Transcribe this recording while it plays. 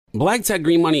Black Tech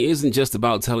Green Money isn't just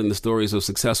about telling the stories of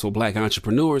successful Black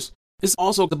entrepreneurs. It's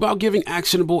also about giving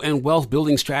actionable and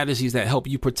wealth-building strategies that help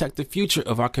you protect the future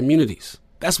of our communities.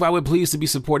 That's why we're pleased to be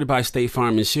supported by State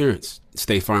Farm Insurance.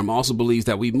 State Farm also believes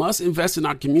that we must invest in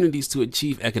our communities to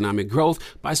achieve economic growth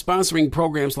by sponsoring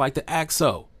programs like the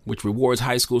ACT-SO, which rewards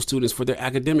high school students for their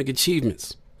academic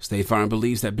achievements. State Farm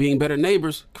believes that being better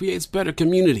neighbors creates better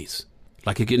communities.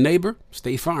 Like a good neighbor,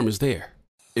 State Farm is there.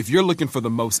 If you're looking for the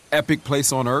most epic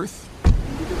place on Earth,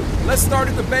 let's start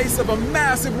at the base of a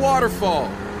massive waterfall.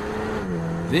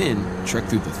 Then trek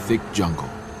through the thick jungle.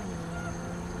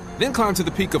 Then climb to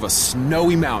the peak of a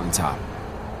snowy mountaintop.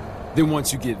 Then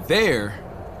once you get there,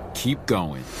 keep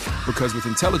going. Because with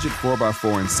intelligent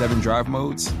 4x4 and 7 drive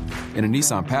modes and a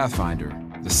Nissan Pathfinder,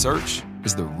 the search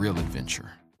is the real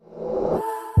adventure.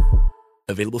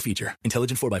 Available feature.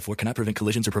 Intelligent 4x4 cannot prevent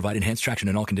collisions or provide enhanced traction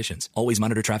in all conditions. Always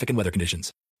monitor traffic and weather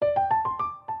conditions.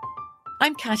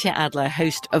 I'm Katya Adler,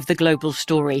 host of The Global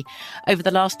Story. Over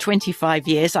the last 25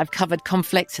 years, I've covered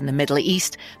conflicts in the Middle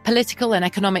East, political and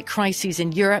economic crises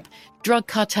in Europe, drug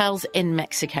cartels in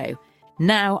Mexico.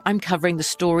 Now I'm covering the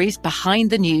stories behind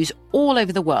the news all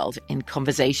over the world in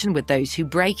conversation with those who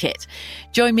break it.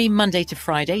 Join me Monday to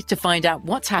Friday to find out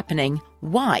what's happening,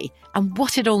 why, and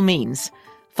what it all means.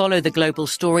 Follow The Global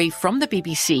Story from the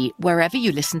BBC wherever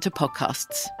you listen to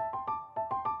podcasts.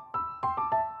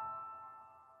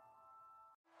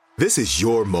 This is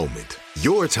your moment,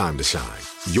 your time to shine,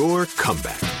 your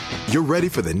comeback. You're ready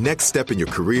for the next step in your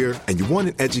career, and you want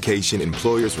an education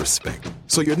employers respect.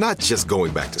 So you're not just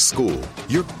going back to school,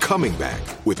 you're coming back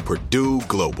with Purdue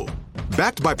Global.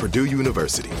 Backed by Purdue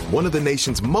University, one of the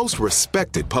nation's most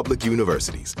respected public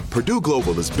universities, Purdue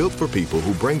Global is built for people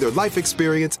who bring their life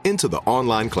experience into the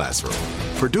online classroom.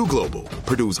 Purdue Global,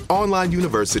 Purdue's online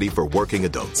university for working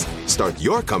adults. Start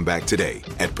your comeback today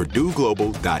at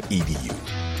purdueglobal.edu.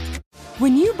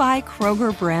 When you buy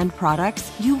Kroger brand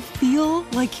products, you feel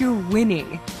like you're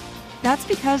winning. That's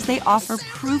because they offer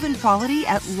proven quality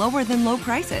at lower than low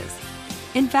prices.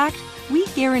 In fact, we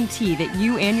guarantee that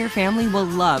you and your family will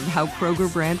love how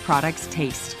Kroger brand products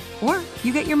taste, or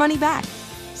you get your money back.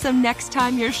 So next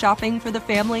time you're shopping for the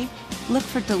family, look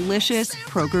for delicious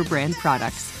Kroger brand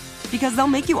products, because they'll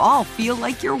make you all feel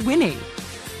like you're winning.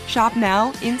 Shop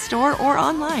now, in-store, or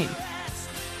online.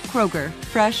 Kroger,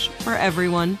 fresh for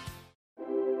everyone.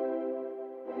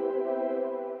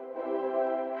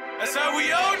 That's how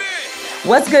we own it!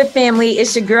 What's good, family?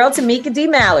 It's your girl, Tamika D.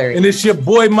 Mallory. And it's your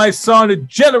boy, my son, the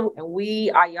General. And we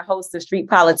are your hosts of Street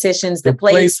Politicians, the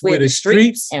place where the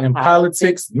streets and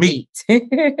politics meet.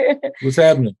 What's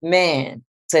happening? Man,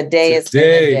 today's been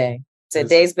a day.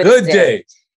 Today's been a good day.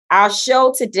 Our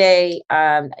show today,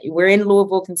 we're in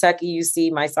Louisville, Kentucky. You see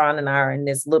my son and I are in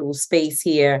this little space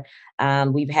here.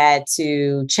 We've had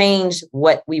to change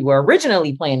what we were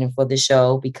originally planning for the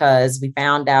show because we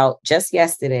found out just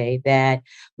yesterday that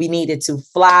we needed to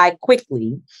fly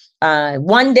quickly,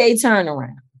 1 day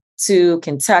turnaround to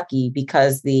Kentucky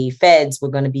because the feds were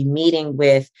going to be meeting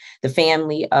with the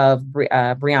family of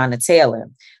Breonna Taylor.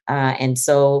 And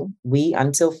so we,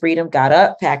 Until Freedom, got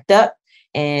up, packed up,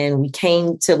 and we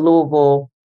came to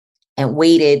Louisville and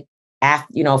waited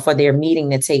for their meeting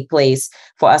to take place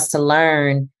for us to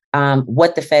learn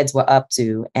what the feds were up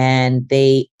to. And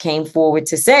they came forward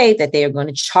to say that they are going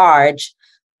to charge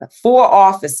 4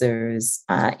 officers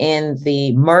in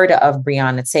the murder of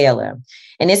Breonna Taylor.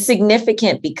 And it's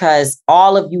significant because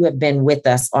all of you have been with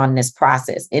us on this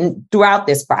process and throughout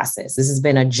this process. This has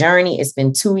been a journey. It's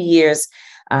been 2 years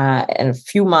and a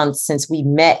few months since we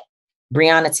met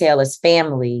Breonna Taylor's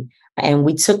family. And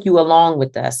we took you along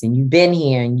with us, and you've been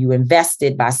here, and you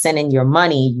invested by sending your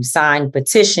money. You signed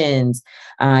petitions.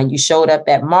 You showed up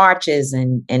at marches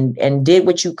and did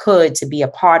what you could to be a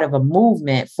part of a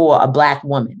movement for a Black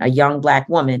woman, a young Black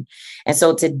woman. And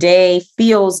so today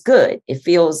feels good. It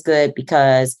feels good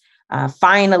because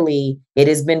finally it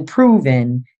has been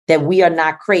proven that we are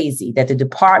not crazy, that the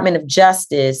Department of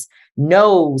Justice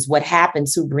knows what happened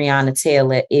to Breonna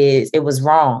Taylor it was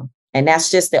wrong. And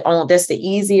that's just that's the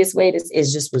easiest way. It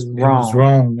just was wrong. It was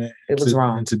wrong, man. It was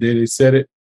wrong. And today they said it.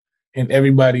 And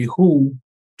everybody who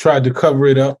tried to cover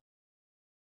it up,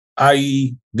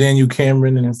 i.e. Daniel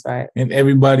Cameron and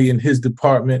everybody in his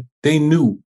department, they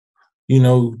knew,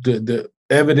 the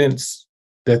evidence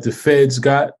that the feds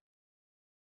got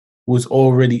was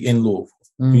already in Louisville.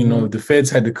 Mm-hmm. The feds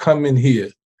had to come in here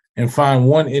and find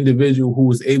one individual who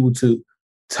was able to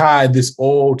tie this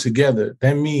all together.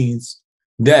 That means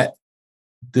that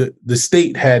the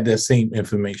state had that same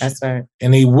information. That's right.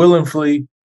 And they willfully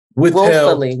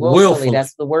withheld. Willfully.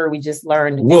 That's the word we just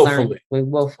learned. Willfully.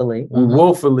 Willfully. Mm-hmm.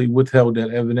 Willfully withheld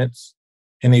that evidence.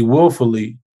 and they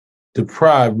willfully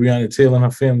deprived Breonna Taylor and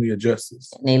her family of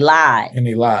justice. And they lied.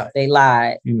 They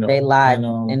lied. You know, they lied.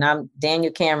 And I'm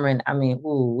Daniel Cameron. I mean,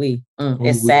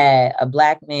 it's sad. A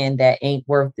black man that ain't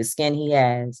worth the skin he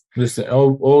has. Listen,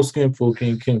 all skin folk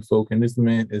ain't kin folk, and this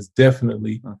man is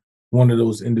definitely one of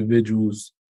those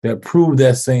individuals that proved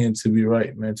that saying to be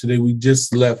right, man. Today we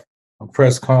just left a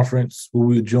press conference where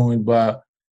we were joined by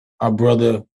our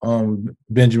brother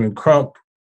Benjamin Crump,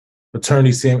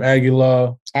 attorney Sam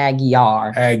Aguiar.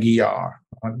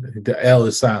 The L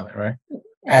is silent, right?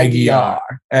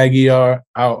 Aguiar,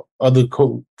 our other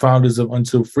co-founders of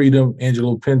Until Freedom,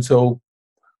 Angelo Pinto,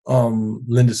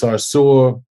 Linda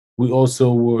Sarsour. We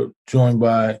also were joined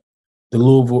by the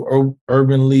Louisville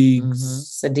Urban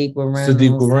Leagues, Sadiq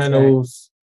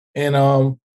Reynolds, and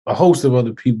a host of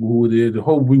other people who were there.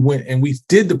 We went and we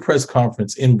did the press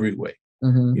conference in Breeway.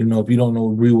 You know, if you don't know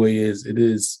what Breeway is, it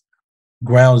is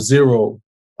ground zero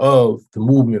of the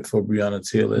movement for Breonna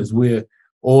Taylor. Is where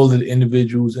all the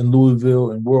individuals in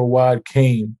Louisville and worldwide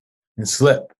came and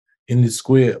slept in the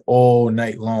square all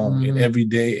night long and every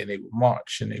day, and they would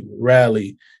march and they would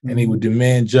rally and they would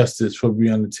demand justice for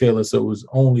Breonna Taylor. So it was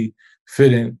only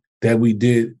fitting that we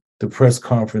did the press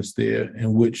conference there,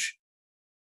 in which,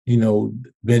 you know,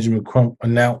 Benjamin Crump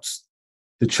announced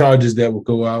the charges that would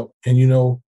go out. And, you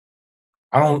know,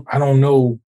 I don't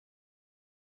know.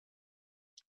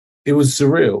 It was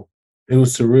surreal. It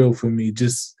was surreal for me,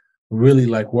 just really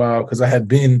like, wow, because I had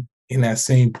been in that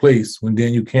same place when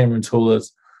Daniel Cameron told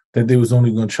us that they was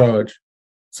only going to charge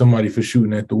somebody for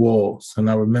shooting at the walls. And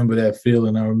I remember that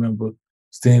feeling. I remember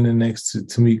standing next to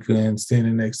Tamika and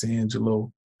standing next to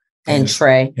Angelo. And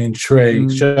Trey.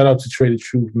 Shout out to Trey the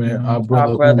Truth, man. Our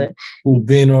brother. Who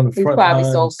been on the front lines.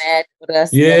 He's probably so mad with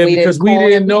us. Yeah, because we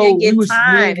didn't know. We was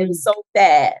time. It was so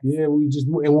bad. Yeah, and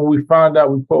when we found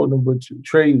out, we called him. But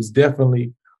Trey is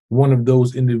definitely one of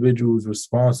those individuals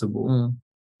responsible,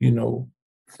 you know,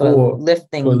 for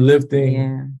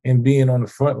lifting and being on the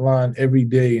front line every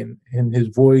day, and his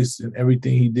voice and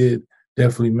everything he did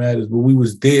definitely matters. But we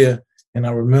was there, and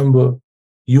I remember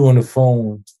you on the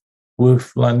phone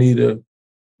with Lanita,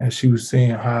 and she was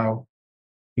saying how,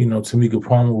 you know, Tamika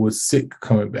Palmer was sick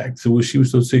coming back. So when she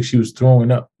was so sick, she was throwing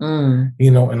up,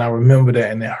 you know, and I remember that,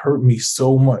 and that hurt me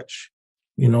so much,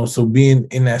 you know. So being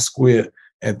in that square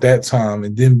at that time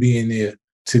and then being there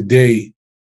today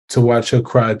to watch her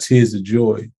cry tears of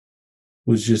joy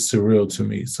was just surreal to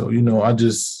me. So, you know, I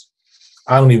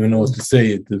don't even know what to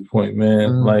say at this point,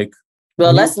 man. Like,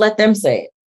 well, let's let them say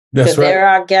it. That's right. They're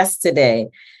our guests today.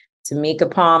 Tamika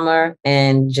Palmer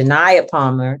and Janiyah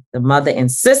Palmer, the mother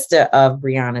and sister of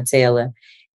Breonna Taylor,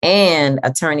 and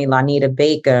attorney Lanita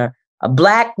Baker, a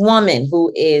Black woman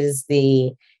who is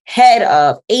the head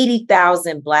of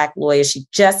 80,000 Black lawyers. She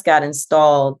just got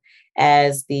installed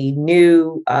as the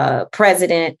new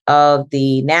president of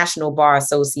the National Bar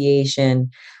Association.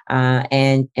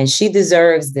 And she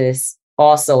deserves this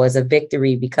also as a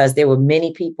victory, because there were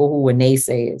many people who were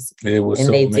naysayers. They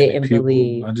didn't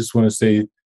believe. I just want to say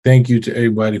thank you to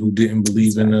everybody who didn't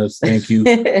believe in us. Thank you.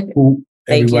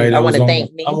 Thank you. I want to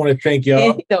thank me. I want to thank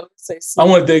y'all. I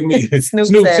want to thank me.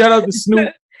 Snoop. Shout out to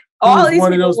Snoop. All these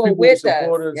people were with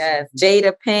us. Yes.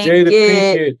 Jada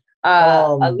Pinkett,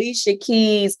 Alicia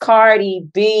Keys, Cardi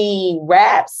B,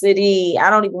 Rhapsody. I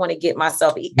don't even want to get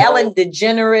myself. Ellen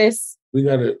DeGeneres. We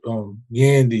got a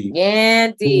Yandy.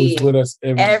 Who's with us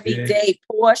every day.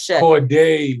 Portia.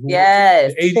 Corday.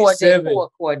 Yes.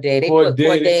 Corday. They put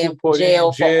Corday in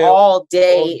jail for all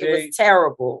day. It was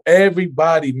terrible.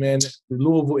 Everybody, man. The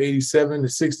Louisville 87, the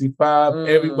 65,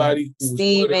 everybody.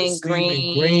 Stephen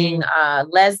Green,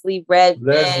 Leslie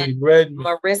Redmond,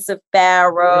 Marissa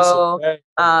Farrow.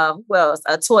 Who else?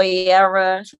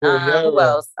 Toyera. Who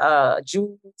else?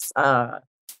 Jules.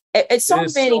 It's so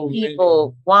many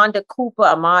people. Wanda Cooper,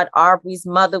 Ahmaud Arbery's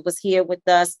mother was here with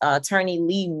us. Attorney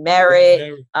Lee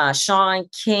Merritt, Sean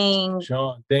King.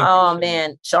 Sean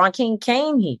King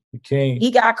came here.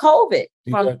 He got COVID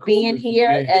from being here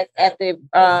at the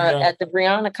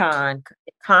BreonnaCon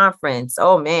conference.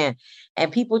 Oh man! And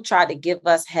people tried to give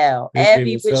us hell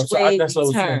every which way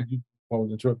we turn. I was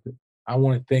interrupted. I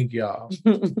want to thank y'all,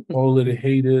 all of the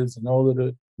haters and all of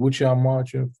the what y'all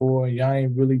marching for. Y'all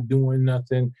ain't really doing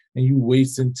nothing, and you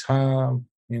wasting time,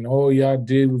 and all y'all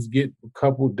did was get a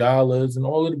couple dollars and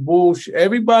all of the bullshit.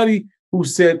 Everybody who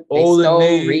said all the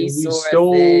names we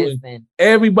stole, and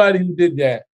everybody who did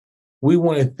that, we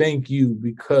want to thank you,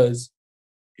 because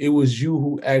it was you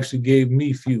who actually gave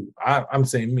me fuel. I'm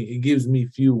saying me. It gives me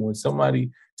fuel when somebody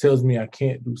tells me I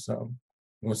can't do something.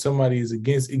 When somebody is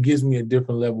against, it gives me a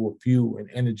different level of fuel and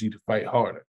energy to fight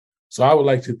harder. So I would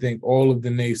like to thank all of the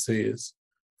naysayers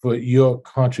for your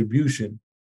contribution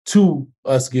to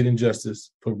us getting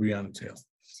justice for Breonna Taylor.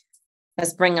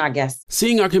 Let's bring our guests.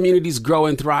 Seeing our communities grow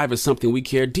and thrive is something we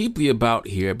care deeply about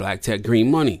here at Black Tech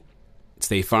Green Money.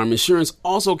 State Farm Insurance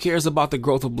also cares about the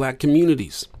growth of Black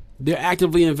communities. They're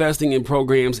actively investing in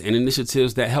programs and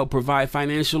initiatives that help provide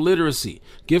financial literacy,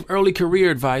 give early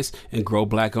career advice, and grow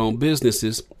Black-owned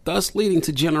businesses, thus leading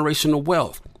to generational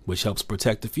wealth, which helps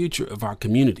protect the future of our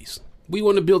communities. We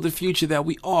want to build a future that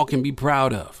we all can be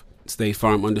proud of. State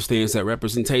Farm understands that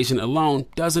representation alone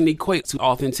doesn't equate to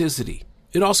authenticity.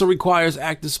 It also requires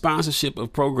active sponsorship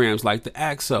of programs like the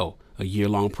AXO, a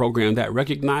year-long program that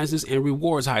recognizes and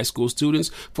rewards high school students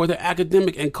for their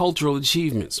academic and cultural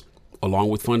achievements, along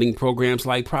with funding programs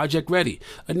like Project Ready,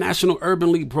 a National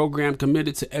Urban League program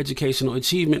committed to educational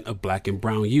achievement of Black and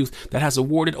brown youth that has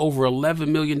awarded over $11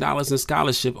 million in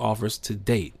scholarship offers to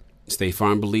date. State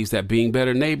Farm believes that being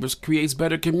better neighbors creates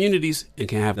better communities and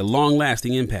can have a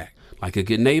long-lasting impact. Like a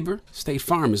good neighbor, State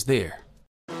Farm is there.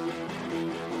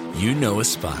 You know a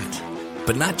spot,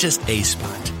 but not just a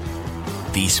spot,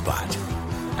 the spot.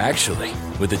 Actually,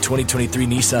 with the 2023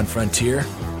 Nissan Frontier,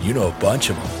 you know a bunch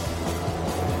of them.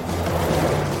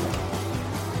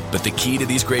 But the key to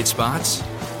these great spots?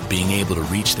 Being able to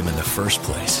reach them in the first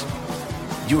place.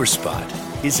 Your spot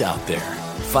is out there.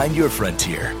 Find your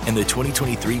Frontier in the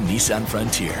 2023 Nissan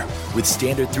Frontier with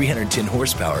standard 310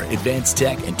 horsepower, advanced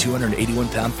tech, and 281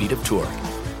 pound-feet of torque.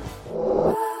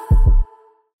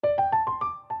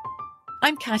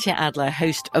 I'm Katya Adler,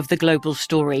 host of The Global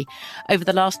Story. Over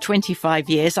the last 25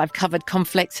 years, I've covered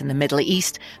conflicts in the Middle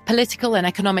East, political and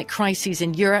economic crises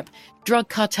in Europe, drug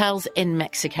cartels in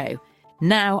Mexico.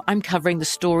 Now I'm covering the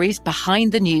stories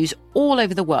behind the news all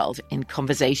over the world in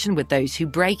conversation with those who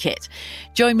break it.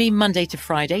 Join me Monday to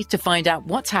Friday to find out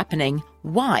what's happening,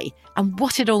 why, and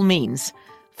what it all means.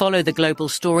 Follow The Global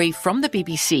Story from the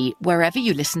BBC wherever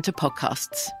you listen to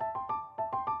podcasts.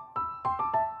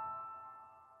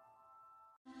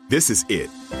 This is it.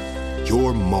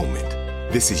 Your moment.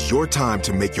 This is your time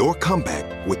to make your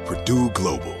comeback with Purdue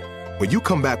Global. When you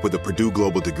come back with a Purdue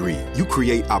Global degree, you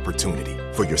create opportunity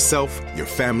for yourself, your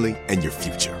family, and your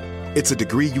future. It's a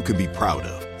degree you can be proud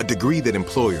of, a degree that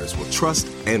employers will trust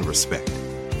and respect.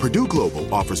 Purdue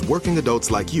Global offers working adults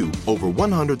like you over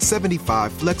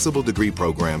 175 flexible degree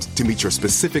programs to meet your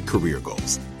specific career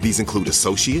goals. These include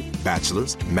associate,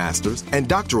 bachelor's, master's, and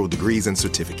doctoral degrees and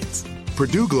certificates.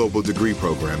 Purdue Global degree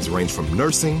programs range from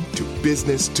nursing to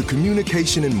business to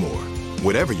communication and more.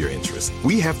 Whatever your interest,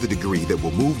 we have the degree that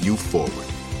will move you forward.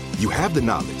 You have the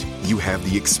knowledge, you have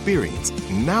the experience.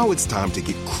 Now it's time to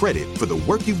get credit for the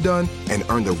work you've done and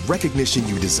earn the recognition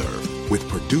you deserve with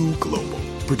Purdue Global,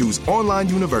 Purdue's online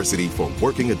university for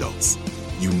working adults.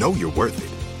 You know you're worth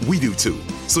it. We do too.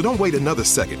 So don't wait another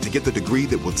second to get the degree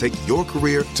that will take your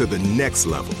career to the next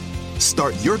level.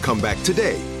 Start your comeback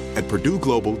today at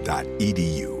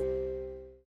purdueglobal.edu.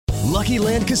 Lucky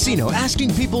Land Casino,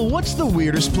 asking people, what's the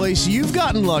weirdest place you've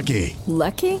gotten lucky?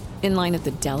 Lucky? In line at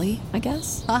the deli, I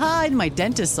guess? Aha, in my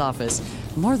dentist's office.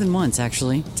 More than once,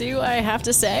 actually. Do I have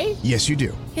to say? Yes, you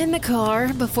do. In the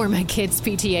car before my kids'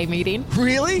 PTA meeting.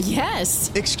 Really? Yes.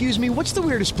 Excuse me, what's the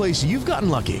weirdest place you've gotten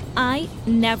lucky? I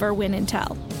never win and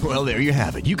tell. Well, there you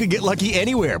have it. You can get lucky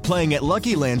anywhere, playing at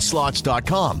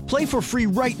LuckyLandSlots.com. Play for free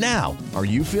right now. Are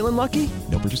you feeling lucky?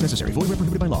 No purchase necessary. Void where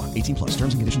prohibited by law. 18 plus.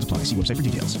 Terms and conditions apply. See website for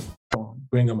details.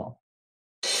 Bring them on.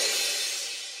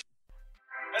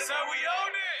 That's how we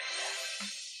own it.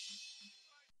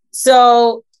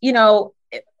 So,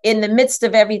 in the midst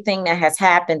of everything that has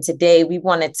happened today, we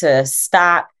wanted to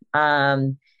stop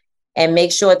and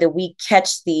make sure that we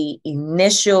catch the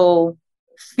initial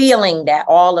feeling that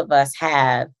all of us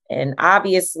have. And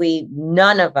obviously,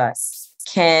 none of us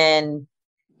can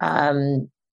in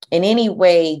any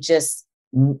way just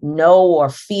know or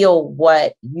feel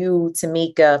what you,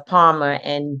 Tamika Palmer,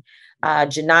 and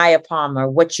Janiyah Palmer,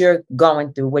 what you're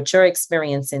going through, what you're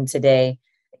experiencing today.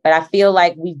 But I feel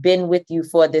like we've been with you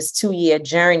for this 2-year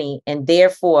journey, and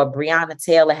therefore Breonna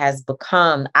Taylor has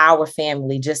become our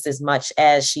family just as much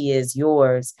as she is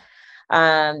yours.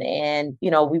 And we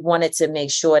wanted to make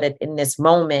sure that in this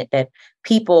moment that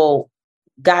people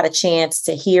got a chance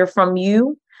to hear from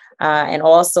you, and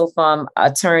also from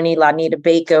attorney Lanita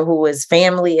Baker, who is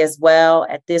family as well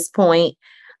at this point,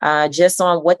 just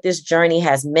on what this journey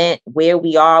has meant, where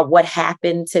we are, what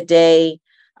happened today,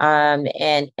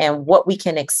 and what we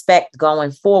can expect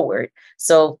going forward.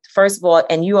 So first of all,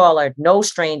 and you all are no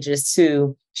strangers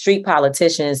to street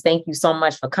politicians. Thank you so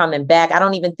much for coming back. I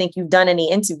don't even think you've done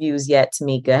any interviews yet,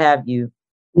 Tamika, have you?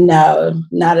 No,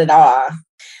 not at all.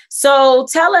 So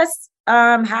tell us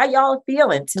how y'all are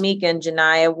feeling, Tamika and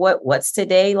Janiyah. What's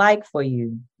today like for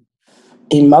you?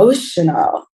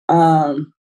 Emotional.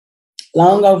 Long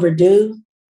overdue.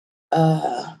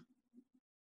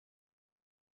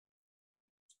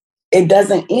 It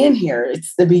doesn't end here.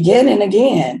 It's the beginning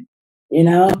again, you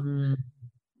know?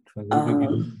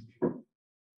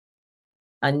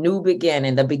 A new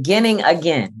beginning, the beginning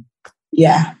again.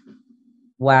 Yeah.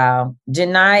 Wow.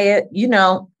 Janiyah, you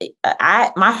know,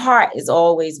 my heart is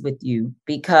always with you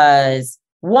because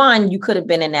one, you could have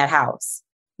been in that house,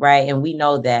 right? And we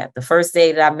know that the first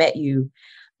day that I met you,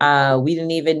 we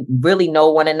didn't even really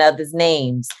know one another's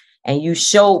names. And you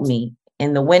showed me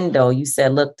in the window, you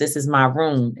said, look, this is my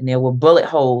room. And there were bullet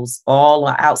holes all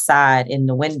outside in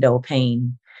the window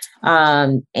pane.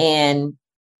 And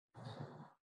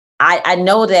I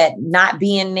know that not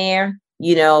being there,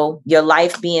 you know, your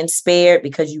life being spared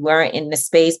because you weren't in the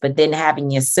space, but then having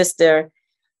your sister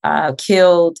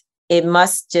killed, it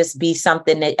must just be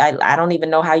something that I don't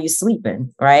even know how you're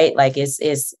sleeping, right? Like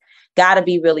it's got to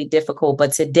be really difficult,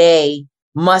 but today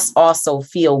must also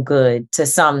feel good to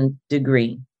some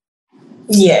degree.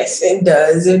 Yes, it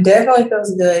does. It definitely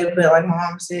feels good, but like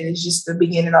Mom said, it's just the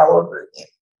beginning all over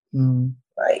again.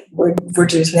 Like we're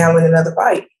just now in another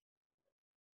fight.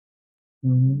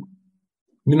 You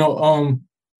know,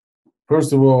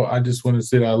 first of all, I just want to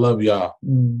say that I love y'all.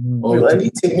 We love you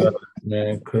too,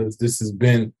 man, because this has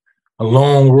been a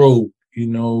long road. You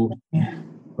know,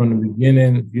 from the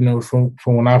beginning. You know, from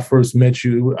when I first met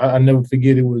you, I never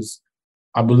forget. It was,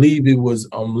 I believe, it was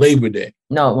Labor Day.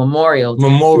 No, Memorial Day.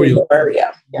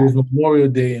 Yeah. It was Memorial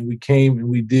Day, and we came and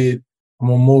we did a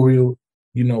memorial,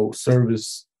 you know,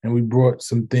 service, and we brought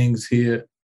some things here.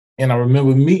 And I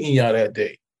remember meeting y'all that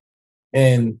day.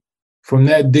 And from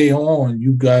that day on,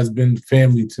 you guys been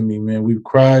family to me, man. We've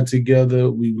cried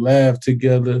together. We've laughed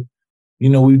together. You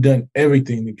know, we've done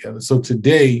everything together. So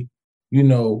today, you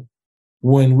know,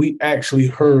 when we actually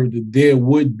heard that there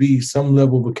would be some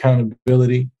level of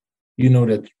accountability, you know,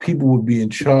 that people would be in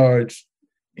charge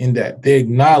and that they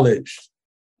acknowledged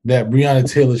that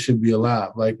Breonna Taylor should be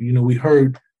alive. Like, you know, we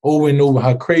heard over and over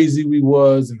how crazy we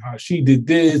was and how she did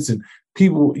this, and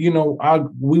people, you know,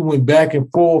 we went back and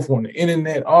forth on the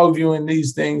internet arguing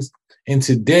these things. And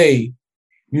today,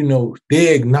 you know,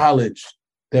 they acknowledge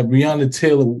that Breonna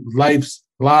Taylor's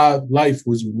life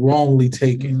was wrongly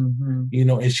taken, you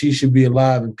know, and she should be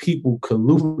alive. And people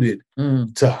colluded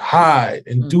to hide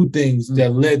and do things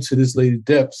that led to this lady's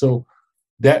death. So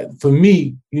that, for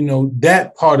me, you know,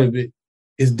 that part of it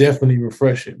is definitely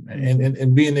refreshing, man.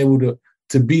 And being able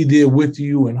to be there with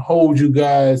you and hold you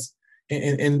guys.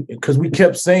 And because we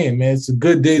kept saying, man, it's a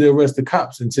good day to arrest the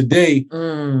cops. And today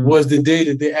was the day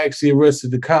that they actually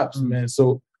arrested the cops, man.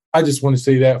 So I just want to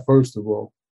say that first of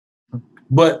all.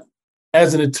 But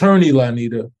as an attorney,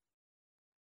 Lanita,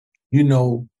 you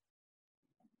know,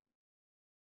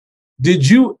 did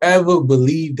you ever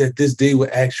believe that this day would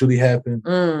actually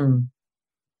happen?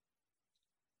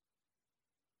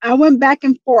 I went back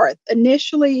and forth.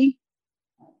 Initially,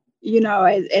 you know,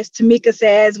 as Tamika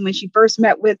says, when she first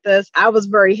met with us, I was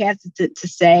very hesitant to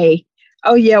say,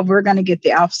 oh, yeah, we're going to get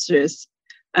the officers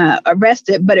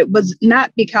arrested. But it was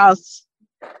not because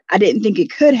I didn't think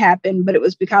it could happen, but it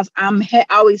was because I'm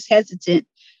always hesitant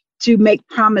to make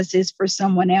promises for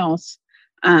someone else.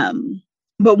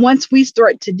 But once we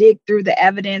start to dig through the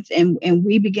evidence and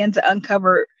we begin to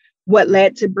uncover what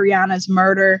led to Breonna's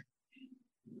murder,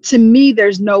 to me,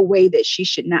 there's no way that she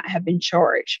should not have been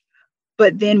charged.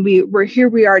 But then we are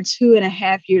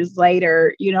 2.5 years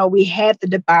later. You know, we had the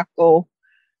debacle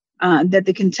that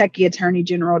the Kentucky Attorney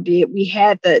General did. We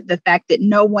had the fact that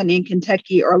no one in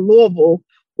Kentucky or Louisville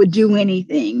would do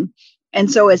anything.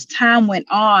 And so as time went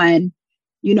on,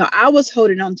 you know, I was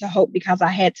holding on to hope because I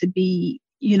had to be,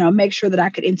 you know, make sure that I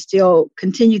could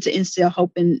continue to instill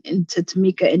hope into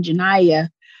Tamika and Janiyah.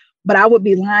 But I would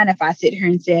be lying if I sit here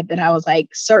and said that I was like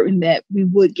certain that we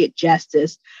would get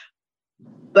justice.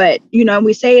 But, you know,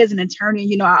 we say as an attorney,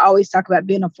 you know, I always talk about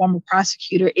being a former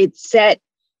prosecutor. It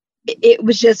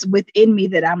was just within me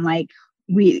that I'm like,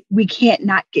 we can't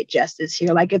not get justice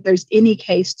here. Like if there's any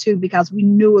case too, because we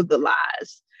knew of the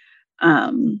lies.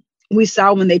 We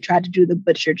saw when they tried to do the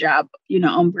butcher job, you know,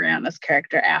 on Breonna's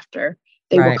character after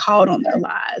they were caught on their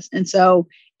lies. And so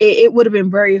it would have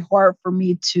been very hard for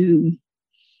me to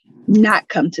not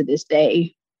come to this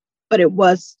day, but it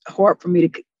was hard for me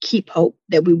to keep hope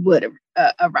that we would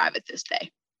arrive at this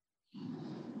day.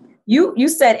 You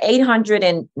said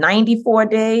 894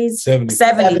 days?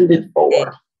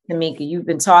 74. Tamika, you've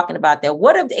been talking about that.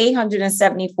 What have the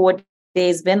 874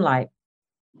 days been like?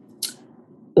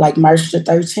 Like March the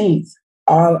 13th.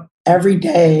 Every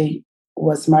day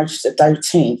was March the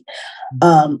 13th.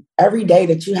 Every day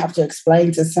that you have to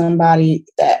explain to somebody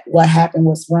that what happened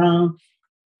was wrong,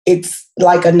 it's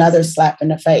like another slap in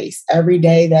the face. Every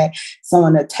day that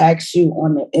someone attacks you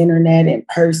on the internet, in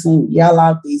person, yell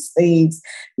out these things,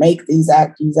 make these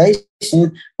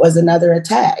accusations, was another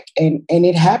attack. And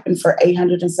it happened for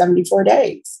 874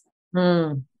 days.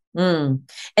 And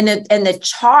the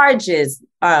charges,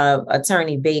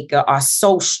 Attorney Baker, are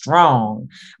so strong,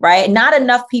 right? Not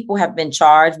enough people have been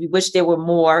charged. We wish there were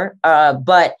more,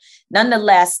 but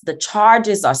nonetheless, the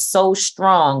charges are so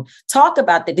strong. Talk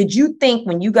about that. Did you think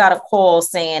when you got a call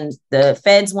saying the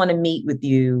feds want to meet with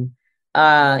you,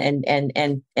 and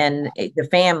the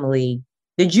family,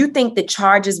 did you think the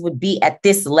charges would be at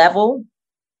this level?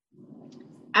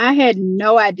 I had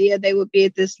no idea they would be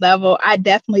at this level. I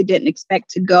definitely didn't expect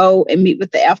to go and meet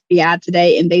with the FBI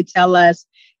today, and they tell us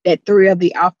that 3 of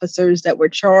the officers that were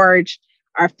charged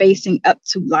are facing up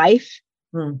to life.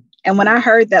 And when I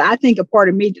heard that, I think a part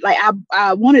of me, like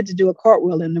I wanted to do a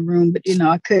cartwheel in the room, but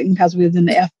I couldn't because we was in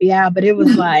the FBI. But it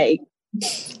was like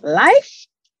life,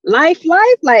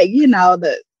 like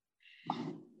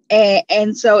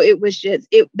and so it was just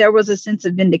there was a sense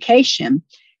of vindication.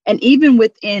 And even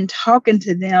within talking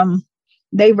to them,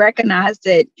 they recognized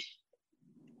that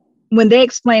when they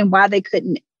explained why they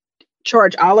couldn't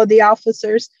charge all of the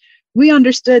officers, we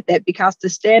understood that because the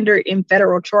standard in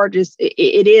federal charges,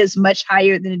 it is much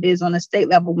higher than it is on a state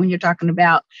level when you're talking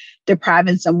about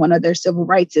depriving someone of their civil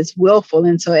rights. It's willful.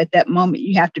 And so at that moment,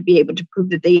 you have to be able to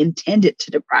prove that they intended to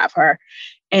deprive her.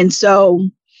 And so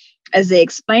as they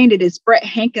explained it, it's Brett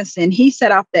Hankinson. He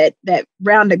set off that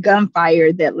round of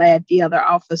gunfire that led the other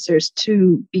officers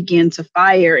to begin to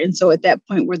fire. And so at that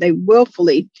point where they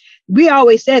willfully, we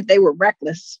always said they were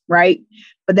reckless, right?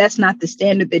 But that's not the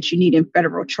standard that you need in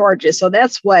federal charges. So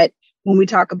that's what, when we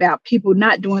talk about people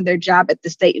not doing their job at the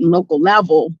state and local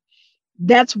level,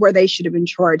 that's where they should have been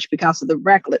charged because of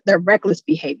their reckless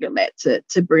behavior led to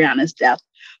Breonna's death.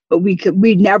 But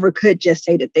we never could just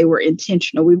say that they were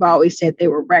intentional. We've always said they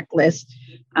were reckless.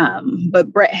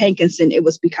 But Brett Hankinson, it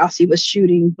was because he was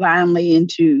shooting blindly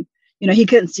into, he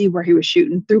couldn't see where he was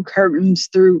shooting, through curtains,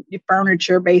 through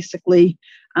furniture, basically,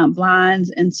 blinds.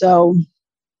 And so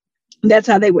that's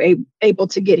how they were able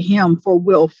to get him for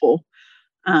willful.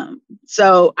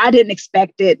 So I didn't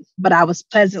expect it, but I was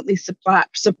pleasantly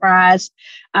surprised.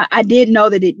 I did know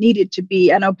that it needed to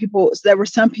be. I know there were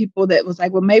some people that was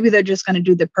like, well, maybe they're just going to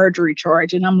do the perjury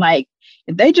charge. And I'm like,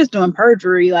 if they just doing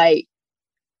perjury, like,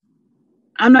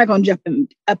 I'm not going to jump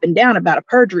up and down about a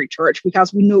perjury charge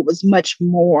because we knew it was much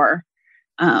more.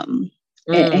 And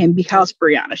because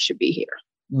Breonna should be here.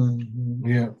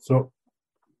 Yeah. So,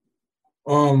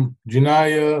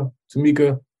 Janiyah,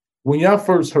 Tamika, when y'all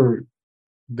first heard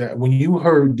that, when you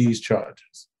heard these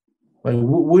charges, like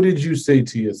what did you say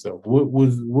to yourself? What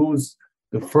was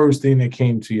the first thing that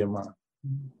came to your mind?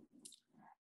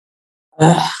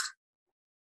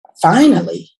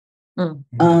 Finally.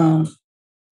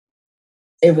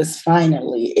 It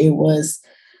was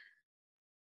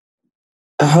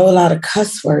a whole lot of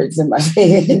cuss words in my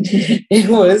head. It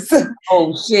was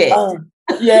oh shit.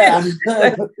 Yeah.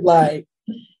 Like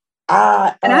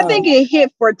I think it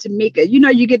hit for Tamika.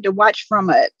 You get to watch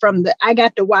I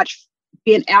got to watch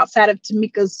being outside of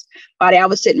Tamika's body. I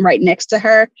was sitting right next to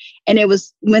her. And it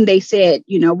was when they said,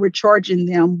 we're charging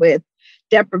them with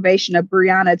deprivation of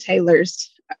Breonna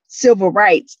Taylor's civil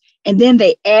rights. And then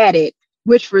they added,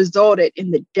 which resulted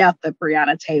in the death of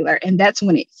Breonna Taylor. And that's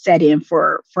when it set in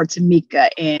for Tamika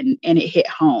and it hit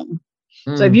home.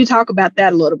 So if you talk about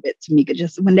that a little bit, Tamika,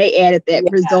 just when they added that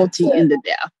resulting in the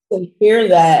death. To hear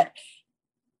that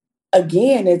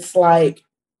again, it's like,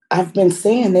 I've been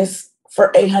saying this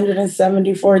for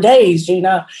 874 days,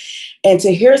 and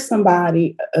to hear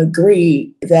somebody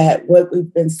agree that what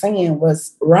we've been saying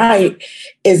was right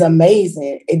is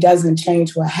amazing. It doesn't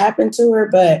change what happened to her,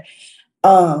 but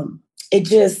it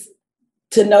just,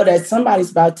 to know that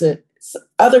somebody's about to,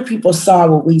 other people saw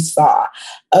what we saw.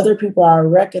 Other people are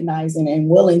recognizing and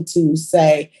willing to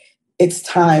say, it's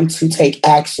time to take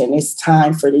action. It's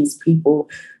time for these people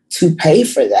to pay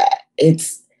for that.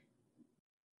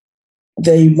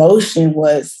 The emotion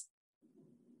was,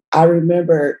 I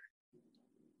remember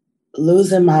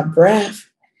losing my breath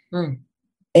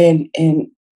and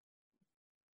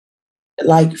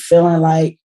like feeling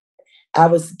like I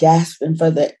was gasping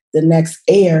for the next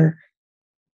air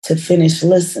to finish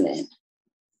listening.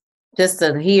 Just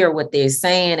to hear what they're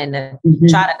saying and to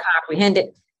try to comprehend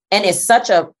it. And it's such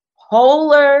a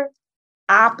polar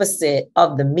opposite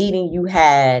of the meeting you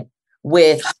had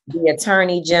with the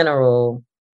Attorney General,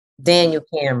 Daniel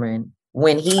Cameron,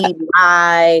 when he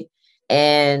lied.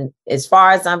 And as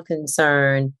far as I'm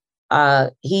concerned,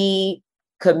 He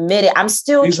committed. I'm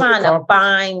still trying to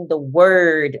find the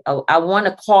word. I want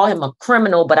to call him a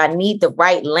criminal, but I need the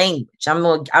right language. I'm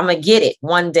gonna get it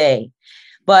one day.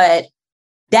 But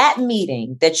that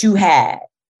meeting that you had,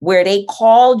 where they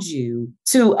called you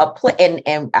to a place,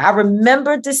 and I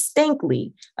remember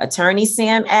distinctly Attorney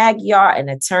Sam Aguiar and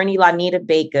Attorney Lanita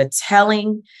Baker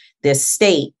telling the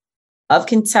state of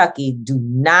Kentucky, do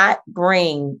not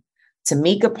bring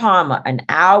Tamika Palmer an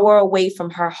hour away from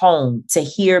her home to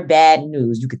hear bad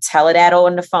news. You could tell her that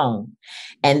on the phone.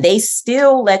 And they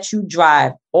still let you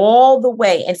drive all the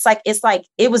way. It's like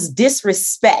it was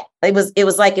disrespect. It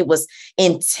was like it was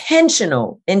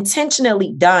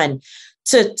intentionally done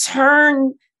to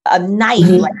turn a knife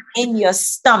like in your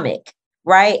stomach,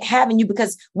 right? Having you,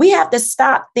 because we have to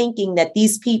stop thinking that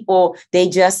these people, they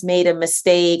just made a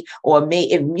mistake or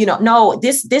no,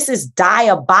 this is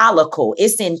diabolical.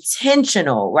 It's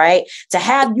intentional, right? To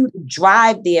have you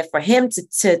drive there for him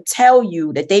to tell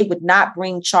you that they would not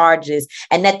bring charges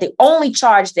and that the only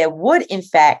charge that would, in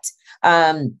fact,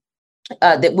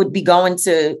 that would be going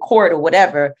to court or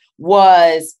whatever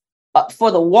was for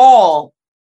the wall,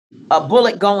 a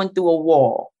bullet going through a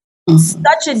wall.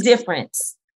 Such a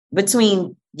difference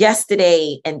between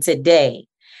yesterday and today.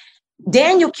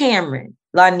 Daniel Cameron,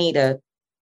 Lanita,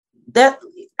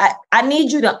 I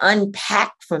need you to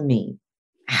unpack for me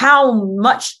how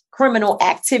much criminal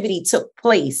activity took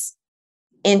place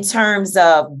in terms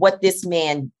of what this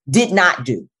man did not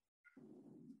do.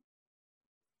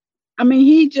 I mean,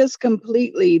 he just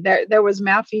completely, there was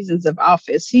malfeasance of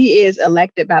office. He is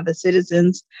elected by the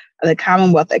citizens of the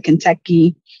Commonwealth of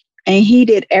Kentucky, and he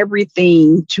did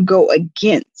everything to go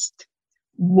against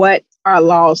what our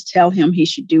laws tell him he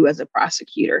should do as a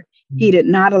prosecutor. He did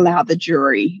not allow the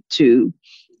jury to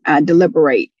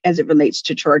deliberate as it relates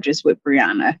to charges with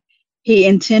Breonna. He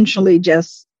intentionally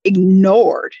just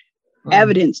ignored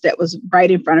evidence that was right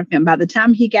in front of him. By the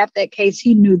time he got that case,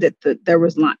 he knew that there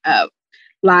was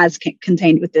lies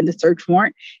contained within the search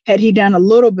warrant. Had he done a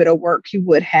little bit of work, he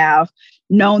would have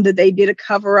known that they did a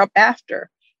cover up after.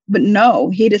 But no,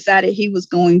 he decided he was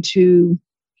going to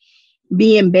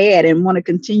be in bed and want to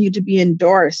continue to be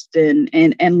endorsed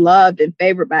and loved and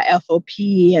favored by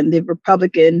FOP and the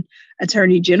Republican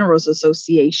Attorney General's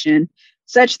Association,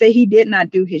 such that he did not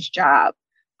do his job.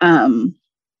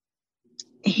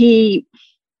 He's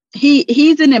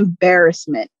an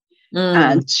embarrassment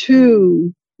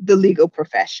to the legal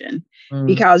profession,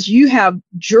 because you have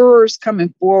jurors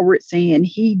coming forward saying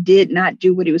he did not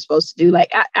do what he was supposed to do.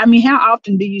 Like, I mean, how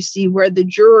often do you see where the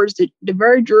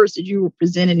very jurors that you were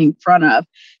presented in front of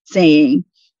saying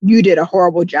you did a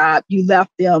horrible job, you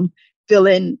left them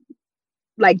feeling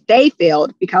like they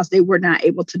failed because they were not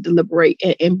able to deliberate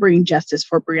and bring justice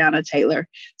for Breonna Taylor.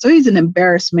 So he's an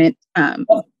embarrassment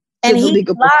to the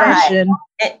legal profession.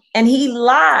 And he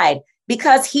lied.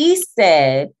 Because he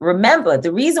said, remember,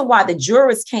 the reason why the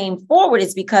jurors came forward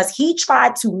is because he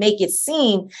tried to make it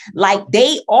seem like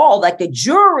the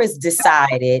jurors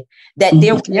decided that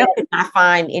they could not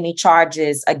find any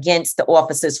charges against the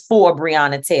officers for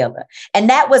Breonna Taylor. And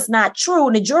that was not true.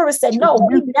 And the jurors said, no,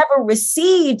 we never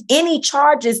received any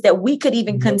charges that we could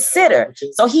even consider.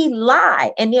 So he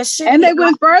lied. And they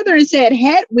went further and said,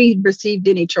 had we received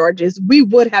any charges, we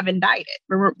would have indicted.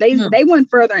 They went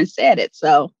further and said it.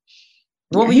 So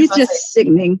he's just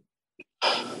sickening.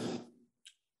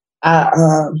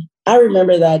 I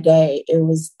remember that day. It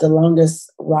was the longest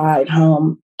ride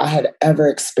home I had ever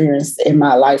experienced in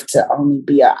my life, to only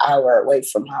be an hour away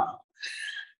from home.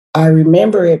 I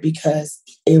remember it because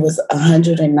it was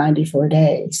 194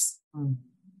 days.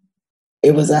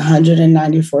 It was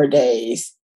 194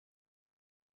 days.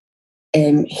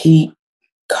 And he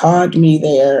called me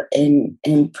there and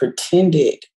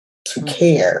pretended to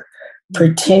care.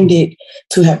 Pretended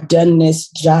to have done this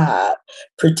job,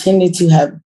 pretended to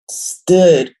have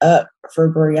stood up for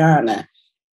Breonna.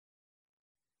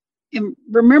 And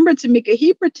remember, Tamika,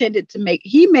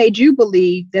 he made you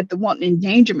believe that the wanton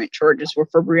endangerment charges were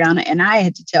for Breonna, and I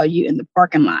had to tell you in the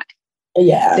parking lot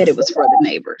that it was for the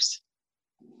neighbors.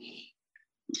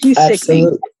 He's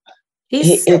sickening.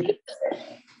 He's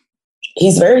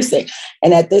very sick.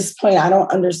 And at this point, I don't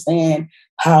understand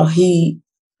how he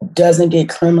doesn't get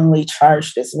criminally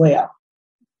charged as well.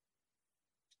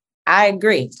 I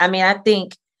agree. I mean, I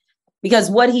think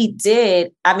because what he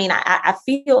did, I mean, I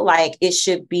feel like it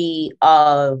should be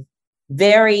of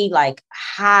very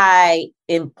high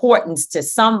importance to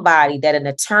somebody that an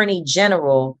attorney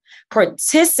general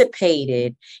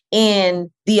participated in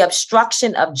the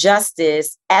obstruction of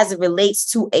justice as it relates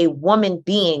to a woman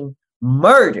being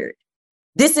murdered.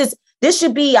 This is this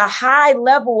should be a high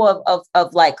level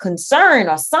of like concern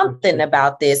or something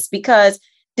about this, because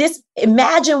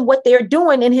imagine what they're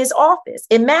doing in his office.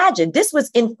 Imagine this was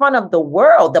in front of the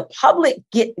world. The public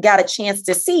got a chance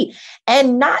to see,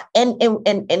 and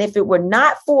if it were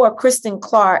not for Kristen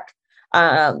Clarke,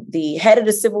 the head of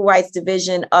the Civil Rights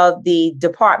Division of the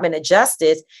Department of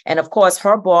Justice, and of course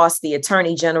her boss, the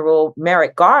Attorney General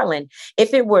Merrick Garland,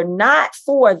 if it were not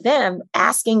for them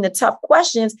asking the tough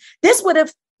questions, this would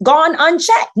have gone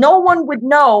unchecked. No one would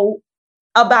know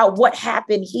about what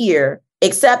happened here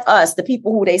except us, the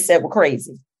people who they said were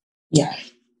crazy. Yeah.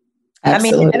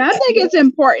 Absolutely. I mean, and I think it's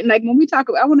important, like when we talk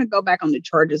about, I want to go back on the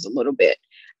charges a little bit.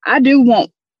 I do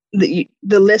want the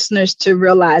listeners to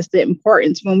realize the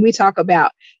importance when we talk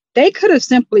about, they could have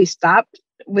simply stopped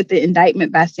with the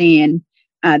indictment by saying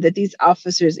that these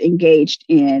officers engaged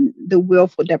in the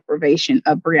willful deprivation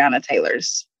of Breonna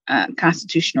Taylor's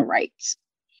constitutional rights.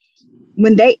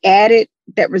 When they added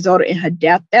that resulted in her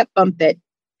death, that bumped that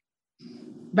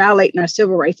violating our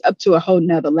civil rights up to a whole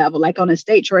nother level. Like on a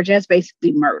state charge, that's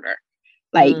basically murder.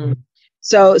 Like,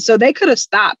 so they could have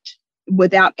stopped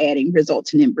without adding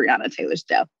resulting in Breonna Taylor's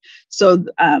death. So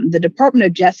the Department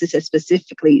of Justice has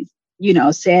specifically,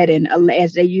 said, and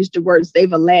as they used the words,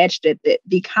 they've alleged that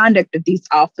the conduct of these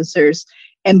officers,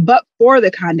 and but for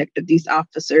the conduct of these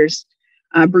officers,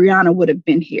 Breonna would have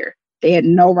been here. They had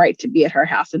no right to be at her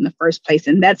house in the first place.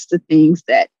 And that's the things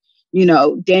that,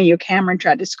 Daniel Cameron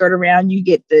tried to skirt around. You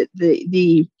get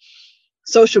the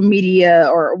social media,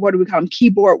 or what do we call them,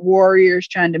 keyboard warriors,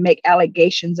 trying to make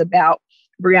allegations about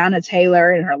Breonna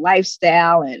Taylor and her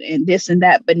lifestyle and this and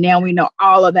that. But now we know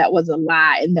all of that was a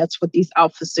lie. And that's what these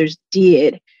officers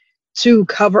did to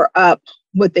cover up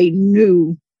what they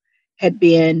knew had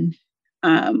been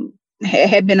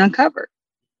uncovered.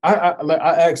 I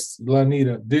asked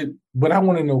Lanita, but I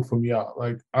want to know from y'all,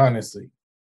 like, honestly,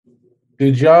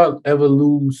 did y'all ever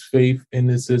lose faith in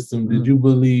the system? Did you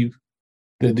believe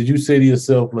that? Did you say to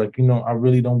yourself, like, I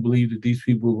really don't believe that these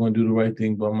people are going to do the right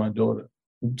thing by my daughter?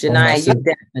 Janiyah, you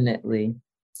definitely.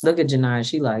 Look at Janiyah.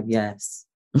 She like, yes.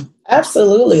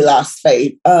 Absolutely lost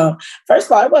faith. First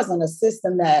of all, it wasn't a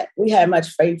system that we had much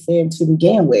faith in to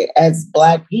begin with. As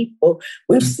Black people,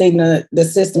 we've seen the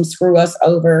system screw us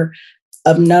over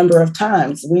a number of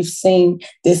times. We've seen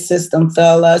this system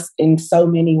fail us in so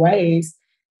many ways.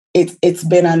 It's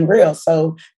been unreal.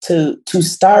 So to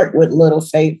start with little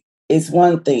faith is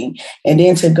one thing, and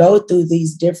then to go through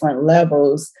these different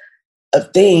levels of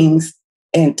things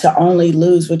and to only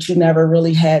lose what you never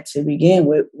really had to begin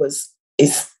with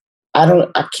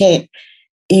I can't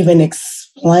even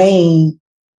explain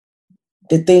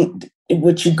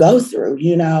what you go through.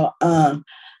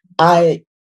 I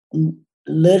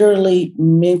literally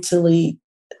mentally,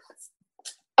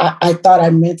 I thought I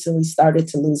mentally started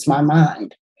to lose my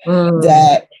mind.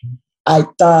 That I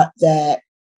thought that,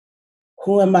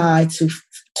 who am I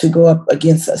to go up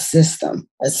against a system?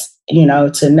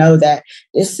 To know that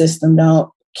this system don't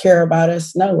care about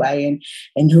us no way.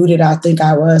 And who did I think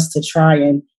I was to try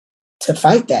and to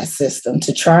fight that system,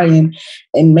 to try and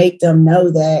make them know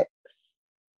that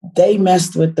they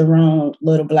messed with the wrong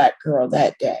little Black girl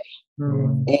that day.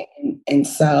 And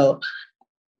so,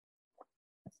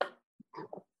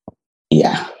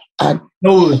 yeah. I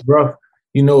know it was rough,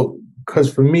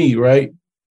 because for me, right,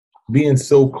 being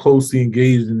so closely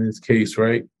engaged in this case,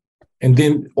 right, and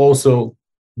then also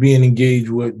being engaged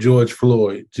with George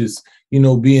Floyd, just,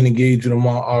 being engaged with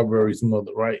Ahmaud Arbery's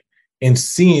mother, right, and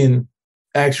seeing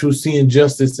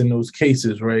justice in those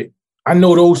cases, right. I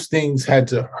know those things had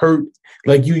to hurt.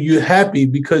 Like you're happy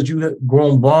because you have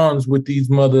grown bonds with these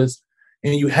mothers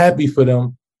and you're happy for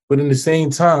them. But in the same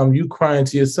time, you crying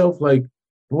to yourself, like,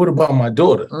 what about my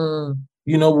daughter?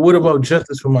 What about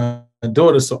justice for my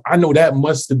daughter? So I know that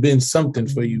must have been something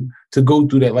for you to go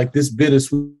through that, like this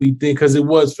bittersweet thing, because it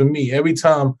was for me. Every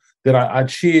time that I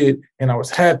cheered and I was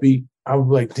happy, I was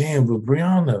like, damn, but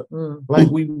Breonna,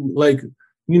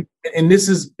 and this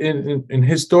is and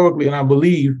historically, and I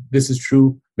believe this is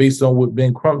true based on what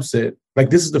Ben Crump said, like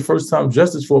this is the first time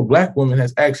justice for a Black woman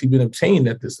has actually been obtained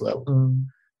at this level.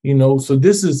 So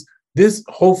this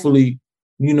hopefully,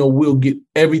 we'll get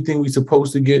everything we're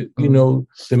supposed to get, the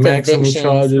maximum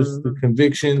charges, the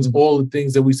convictions, all the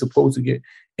things that we're supposed to get.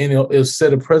 And it'll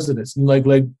set a precedence. Like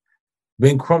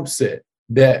Ben Crump said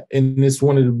that, and it's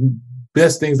one of the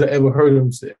best things I ever heard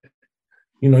him say.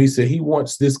 He said he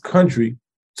wants this country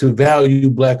to value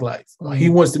Black life. He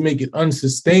wants to make it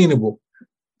unsustainable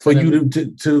for you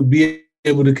to be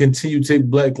able to continue to take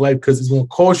Black life, because it's going to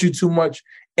cost you too much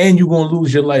and you're going to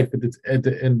lose your life at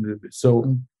the end of it.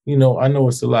 So, You know, I know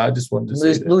it's a lie. I just wanted to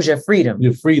say that. Lose your freedom.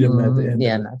 Your freedom at the end.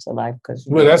 Yeah, not your life.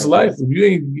 Well, that's life. If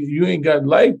you ain't got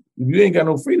life, if you ain't got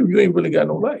no freedom, you ain't really got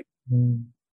no life.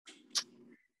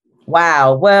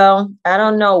 Wow. Well, I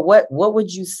don't know. What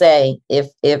would you say if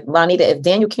Lonita, if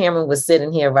Daniel Cameron was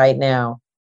sitting here right now,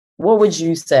 what would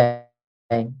you say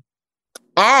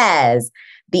as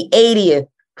the 80th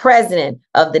president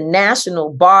of the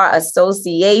National Bar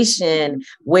Association,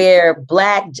 where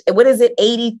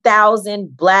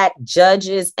 80,000 Black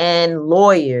judges and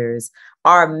lawyers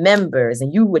are members,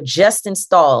 and you were just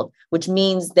installed, which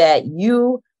means that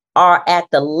you are at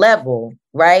the level,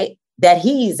 right, that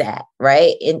he's at,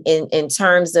 right, in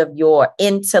terms of your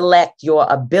intellect, your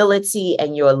ability,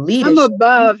 and your leadership. I'm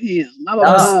above him.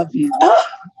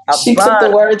 She took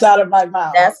the words out of my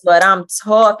mouth. That's what I'm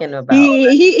talking about.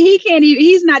 He can't even.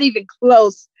 He's not even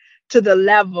close to the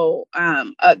level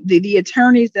of the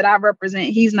attorneys that I represent.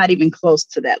 He's not even close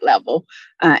to that level,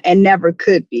 and never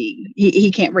could be.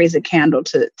 He can't raise a candle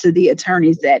to the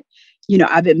attorneys that, you know,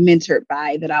 I've been mentored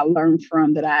by, that I learned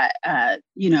from, that I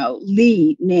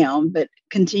lead now, but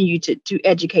continue to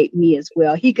educate me as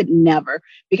well. He could never,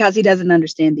 because he doesn't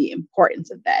understand the importance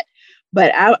of that.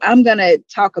 But I'm going to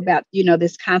talk about, you know,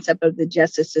 this concept of the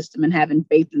justice system and having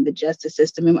faith in the justice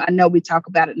system. And I know we talk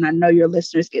about it, and I know your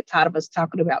listeners get tired of us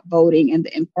talking about voting and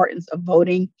the importance of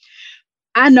voting.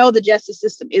 I know the justice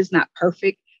system is not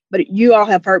perfect, but you all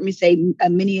have heard me say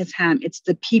many a time, it's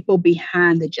the people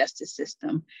behind the justice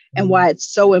system and why it's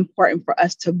so important for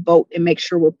us to vote and make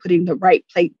sure we're putting the right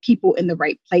people in the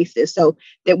right places so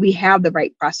that we have the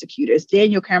right prosecutors.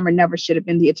 Daniel Cameron never should have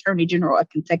been the Attorney General of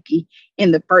Kentucky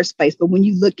in the first place. But when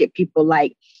you look at people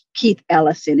like Keith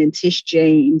Ellison and Tish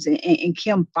James and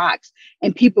Kim Foxx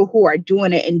and people who are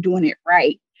doing it and doing it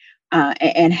right,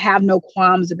 and have no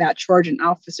qualms about charging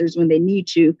officers when they need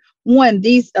to. One,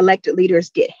 these elected leaders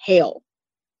get hell.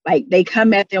 Like, they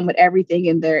come at them with everything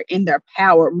in their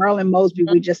power. Merlin Mosby,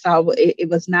 we just saw it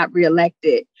was not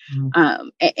reelected.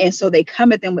 And so they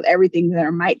come at them with everything in their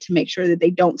might to make sure that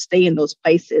they don't stay in those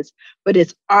places. But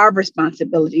it's our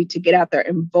responsibility to get out there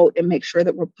and vote and make sure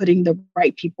that we're putting the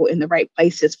right people in the right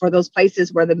places, for those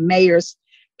places where the mayors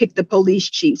pick the police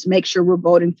chiefs, make sure we're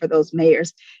voting for those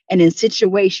mayors. And in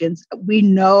situations, we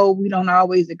know we don't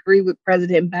always agree with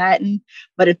President Biden,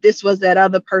 but if this was that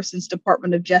other person's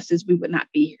Department of Justice, we would not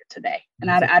be here today. And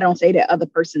I don't say that other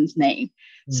person's name.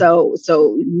 So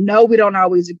no, we don't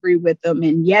always agree with them.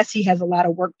 And yes, he has a lot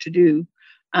of work to do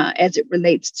as it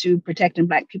relates to protecting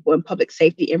Black people in public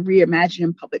safety and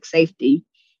reimagining public safety.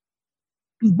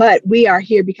 But we are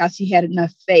here because he had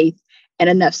enough faith and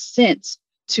enough sense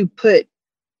to put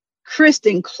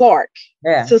Kristen Clark,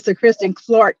 Sister Kristen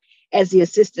Clark, as the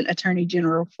Assistant Attorney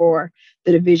General for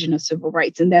the Division of Civil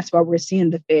Rights. And that's why we're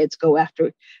seeing the feds go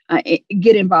after,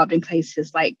 get involved in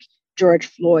cases like George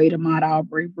Floyd, Ahmaud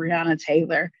Arbery, Breonna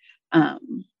Taylor.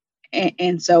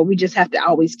 And so we just have to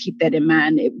always keep that in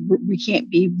mind. We can't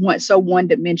be so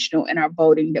one-dimensional in our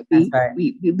voting that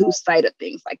we lose sight of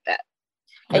things like that.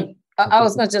 And I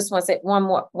was just want to say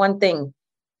one thing.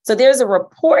 So there's a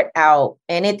report out,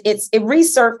 and it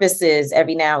resurfaces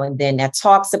every now and then, that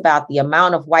talks about the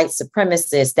amount of white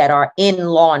supremacists that are in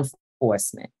law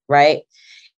enforcement, right?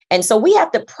 And so we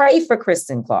have to pray for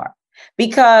Kristen Clark,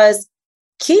 because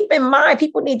keep in mind,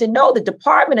 people need to know the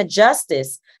Department of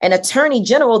Justice and Attorney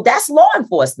General, that's law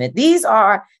enforcement. These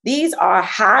are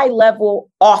high-level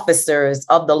officers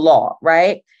of the law,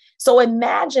 right? So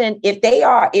imagine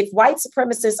if white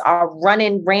supremacists are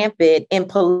running rampant in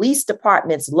police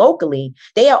departments locally,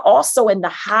 they are also in the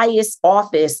highest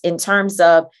office in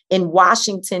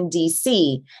Washington,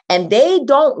 D.C., and they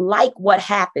don't like what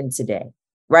happened today,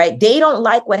 right? They don't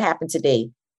like what happened today.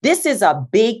 This is a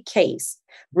big case.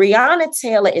 Breonna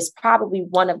Taylor is probably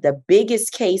one of the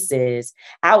biggest cases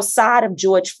outside of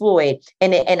George Floyd.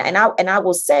 And I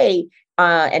will say,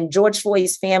 and George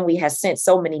Floyd's family has sent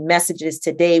so many messages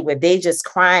today where they just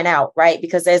crying out, right?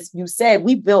 Because as you said,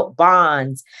 we built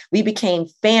bonds. We became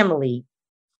family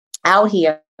out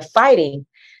here fighting.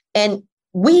 And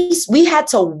we had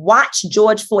to watch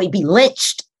George Floyd be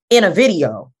lynched in a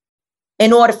video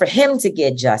in order for him to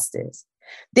get justice.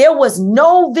 There was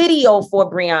no video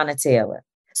for Breonna Taylor.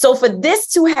 So for this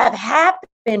to have happened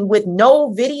with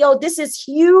no video, this is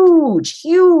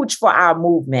huge for our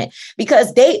movement,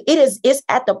 because it's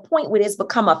at the point where it's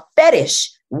become a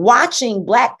fetish watching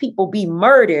Black people be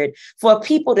murdered for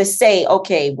people to say,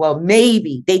 okay, well,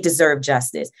 maybe they deserve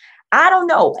justice. I don't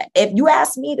know. If you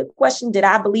ask me the question, did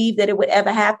I believe that it would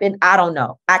ever happen? I don't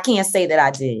know. I can't say that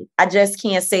I did. I just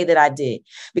can't say that I did,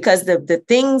 because the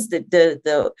things that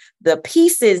the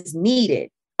pieces needed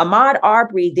Ahmaud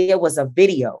Arbery, there was a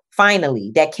video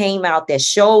finally that came out that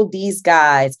showed these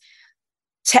guys.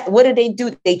 What did they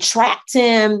do? They trapped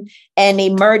him and they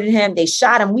murdered him. They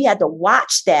shot him. We had to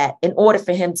watch that in order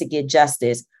for him to get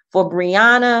justice. For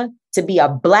Breonna to be a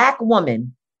Black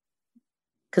woman,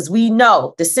 because we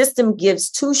know the system gives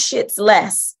two shits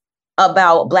less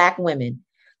about Black women.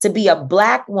 To be a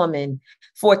Black woman,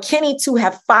 for Kenny to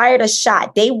have fired a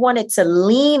shot, they wanted to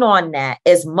lean on that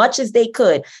as much as they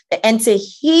could. And to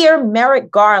hear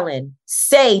Merrick Garland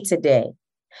say today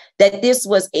that this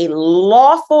was a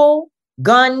lawful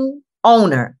gun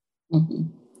owner. Mm-hmm.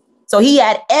 So he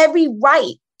had every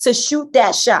right to shoot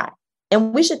that shot.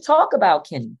 And we should talk about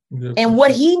Kenny and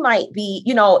what he might be,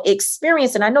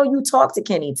 experiencing. I know you talked to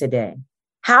Kenny today.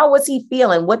 How was he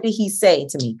feeling? What did he say,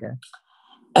 Tamika?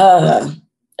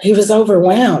 He was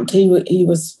overwhelmed. He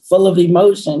was full of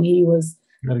emotion. He was,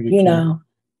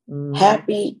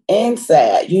 happy and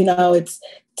sad. It's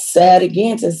sad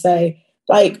again to say,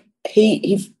 like,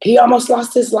 he almost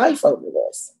lost his life over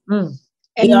this. Mm.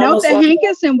 And note that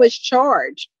Hankinson was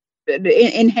charged.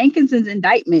 In Hankinson's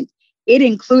indictment, it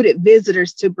included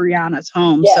visitors to Breonna's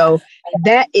home. Yeah. So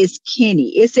that is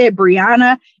Kenny. It said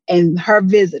Breonna and her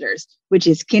visitors, which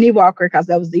is Kenny Walker, because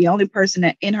that was the only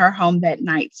person in her home that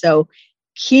night. So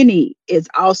Kenny is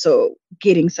also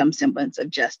getting some semblance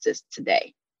of justice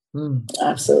today.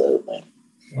 Absolutely.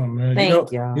 Oh man,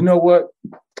 Thank you. You know what?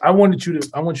 I want you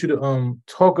to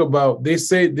talk about. They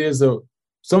say there's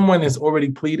someone that's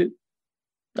already pleaded.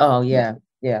 Oh yeah.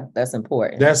 Yeah, that's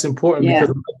important. That's important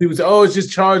because people say, "Oh, it's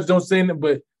just charged. Don't say anything."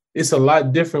 But it's a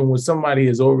lot different when somebody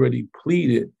has already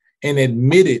pleaded and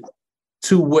admitted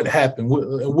to what happened.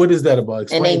 What is that about?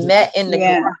 Explain and they met in the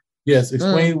garage. Yes,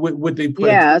 explain what they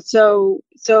pledged. Yeah, so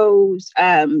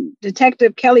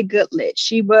Detective Kelly Goodlett,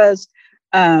 she was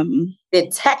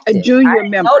detective, a junior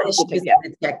member. She was a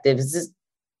detective. Is this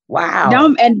wow?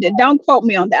 Don't quote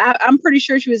me on that. I'm pretty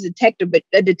sure she was a detective, but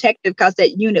a detective because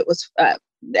that unit was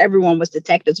everyone was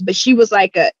detectives, but she was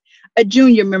like a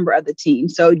junior member of the team.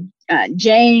 So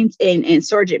James and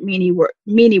Sergeant Meany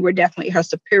were definitely her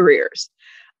superiors.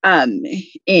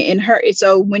 In her,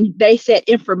 so when they said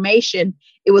information,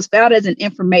 it was filed as an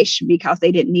information because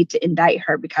they didn't need to indict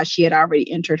her because she had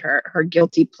already entered her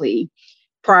guilty plea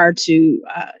prior to.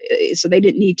 So they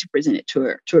didn't need to present it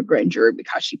to a grand jury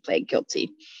because she pled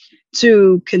guilty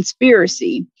to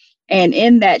conspiracy. And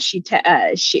in that,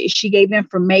 she gave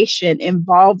information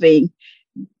involving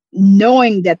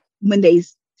knowing that when they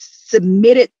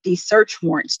submitted these search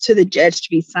warrants to the judge to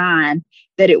be signed,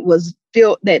 that it was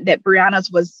that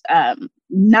Breonna's was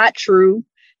not true,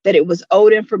 that it was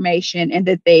old information, and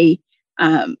that they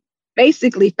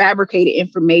basically fabricated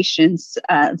information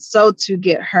so to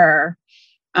get her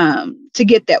to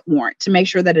get that warrant, to make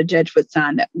sure that a judge would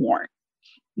sign that warrant.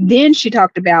 Then she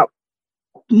talked about,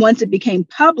 once it became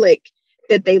public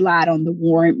that they lied on the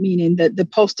warrant, meaning that the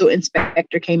postal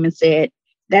inspector came and said,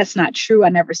 "That's not true. I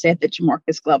never said that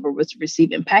Jamarcus Glover was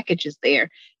receiving packages there."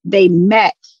 They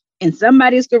met in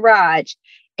somebody's garage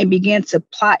and began to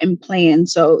plot and plan.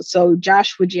 So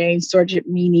Joshua James, Sergeant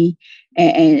Meany,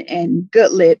 and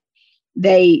Goodlett,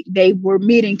 they were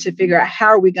meeting to figure out how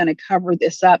are we going to cover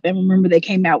this up. And remember, they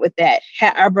came out with that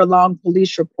however long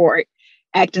police report,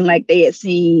 acting like they had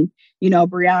seen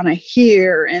Breonna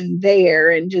here and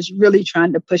there, and just really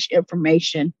trying to push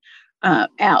information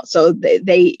out. So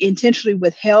they intentionally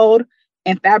withheld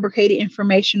and fabricated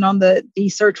information on the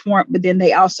search warrant, but then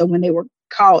they also, when they were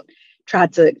caught,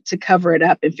 tried to cover it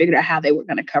up and figured out how they were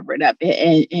going to cover it up.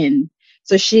 And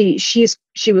so she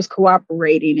was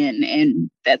cooperating,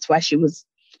 and that's why she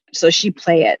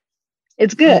pled.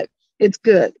 It's good. It's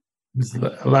good. It's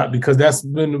a lot, because that's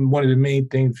been one of the main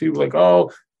things. People are like,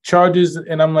 "Oh, charges,"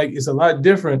 and I'm like, it's a lot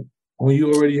different when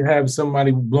you already have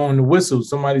somebody blowing the whistle.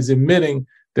 Somebody's admitting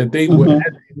that they were,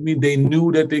 they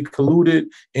knew that they colluded,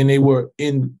 and they were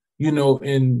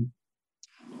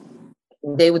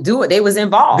they would do it. They was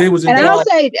involved. And I'll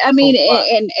say, I mean,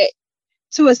 and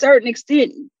to a certain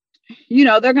extent,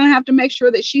 they're going to have to make sure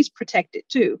that she's protected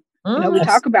too. We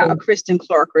talk about a Kristen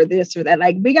Clark or this or that.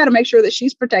 Like, we got to make sure that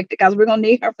she's protected because we're going to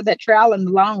need her for that trial in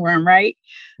the long run, right?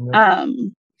 Yeah.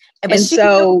 And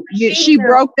so she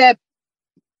broke that.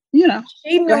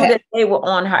 She knew that they were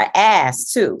on her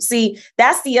ass too. See,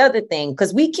 that's the other thing,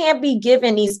 because we can't be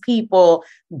giving these people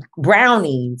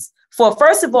brownies for,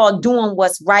 first of all, doing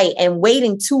what's right and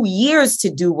waiting 2 years to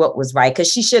do what was right,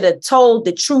 because she should have told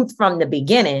the truth from the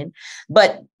beginning.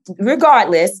 But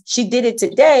regardless, she did it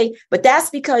today, but that's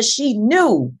because she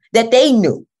knew that they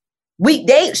knew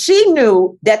She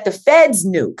knew that the feds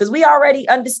knew, because we already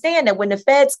understand that when the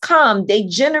feds come, they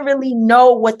generally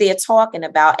know what they're talking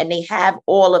about and they have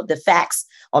all of the facts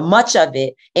or much of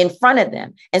it in front of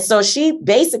them. And so she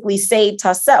basically saved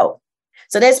herself.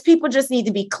 So there's people just need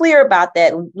to be clear about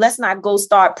that. Let's not go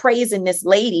start praising this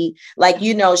lady like,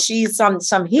 she's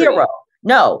some hero.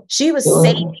 No, she was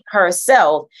saving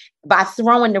herself by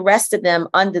throwing the rest of them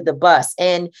under the bus.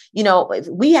 And, if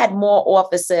we had more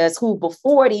officers who,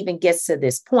 before it even gets to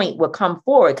this point, would come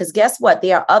forward. Because guess what?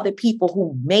 There are other people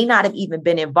who may not have even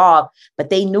been involved, but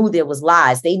they knew there was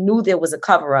lies. They knew there was a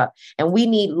cover up. And we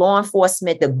need law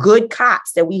enforcement, the good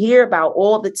cops that we hear about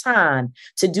all the time,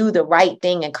 to do the right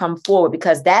thing and come forward.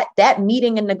 Because that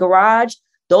meeting in the garage,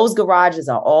 those garages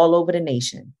are all over the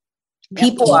nation.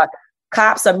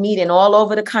 Cops are meeting all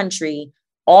over the country,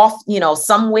 off,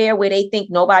 somewhere where they think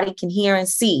nobody can hear and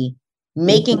see,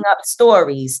 making up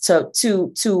stories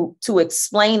to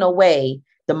explain away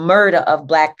the murder of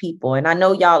Black people. And I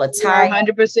know y'all are tired.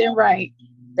 100% right.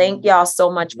 Thank y'all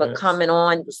so much for coming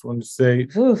on. Just want to say,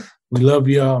 we love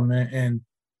y'all, man. And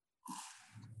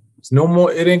it's no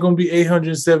more. It ain't gonna be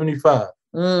 875.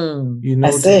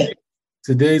 That's it.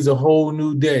 Today's a whole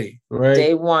new day, right?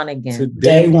 Day one again.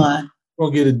 Day one.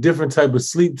 Gonna get a different type of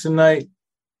sleep tonight.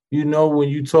 When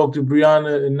you talk to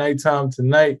Brianna at nighttime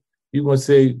tonight, you're gonna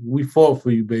say, we fought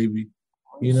for you, baby.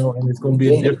 And it's gonna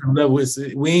be a different level.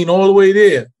 We ain't all the way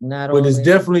there, but it's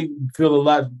definitely feel a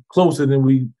lot closer than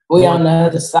we on the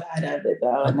other side of it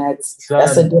though, and that's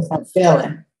a different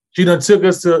feeling. She done took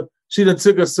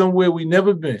us somewhere we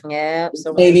never been. Yeah,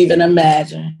 can't even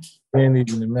imagine.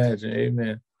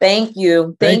 Amen. Thank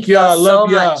you. Thank y'all. Love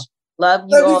so y'all. Much. Love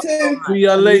you all. See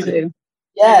y'all later.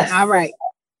 Yes. All right.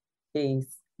 Peace.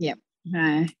 Yep.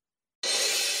 Bye.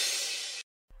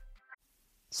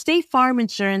 State Farm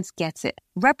Insurance gets it.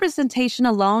 Representation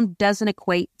alone doesn't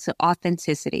equate to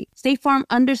authenticity. State Farm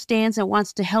understands and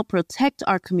wants to help protect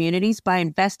our communities by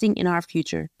investing in our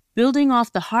future, building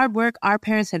off the hard work our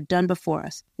parents have done before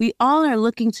us. We all are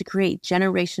looking to create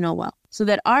generational wealth so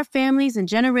that our families and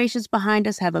generations behind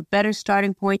us have a better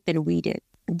starting point than we did.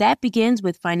 That begins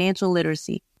with financial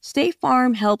literacy. State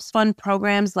Farm helps fund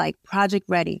programs like Project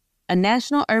Ready, a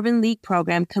National Urban League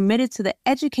program committed to the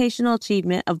educational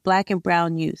achievement of Black and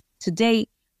Brown youth. To date,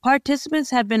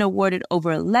 participants have been awarded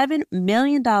over $11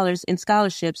 million in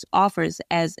scholarships offers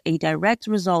as a direct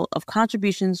result of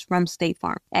contributions from State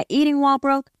Farm. At Eating While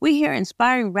Broke, we hear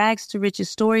inspiring rags to riches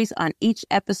stories on each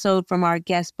episode from our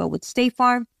guests, but with State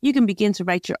Farm, you can begin to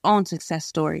write your own success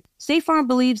story. State Farm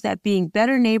believes that being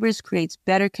better neighbors creates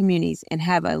better communities and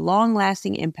have a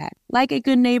long-lasting impact. Like a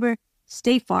good neighbor,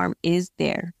 State Farm is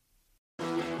there.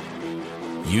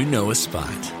 You know a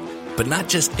spot, but not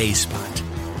just a spot.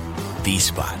 The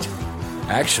spot.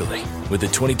 Actually, with the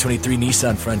 2023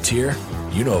 Nissan Frontier,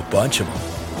 you know a bunch of them.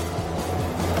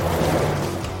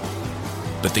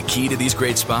 But the key to these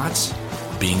great spots?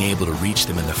 Being able to reach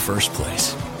them in the first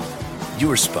place.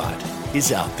 Your spot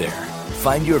is out there.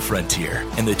 Find your Frontier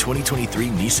in the 2023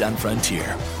 Nissan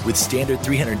Frontier with standard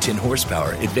 310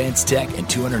 horsepower, advanced tech, and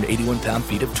 281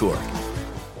 pound-feet of torque.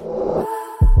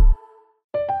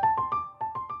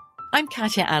 I'm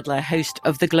Katya Adler, host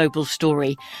of The Global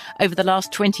Story. Over the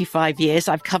last 25 years,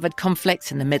 I've covered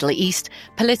conflicts in the Middle East,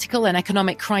 political and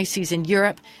economic crises in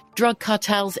Europe, drug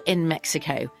cartels in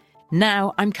Mexico.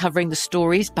 Now I'm covering the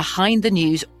stories behind the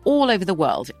news all over the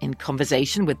world in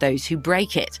conversation with those who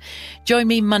break it. Join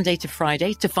me Monday to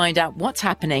Friday to find out what's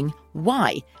happening,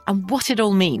 why, and what it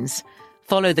all means.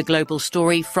 Follow The Global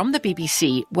Story from the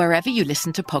BBC wherever you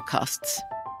listen to podcasts.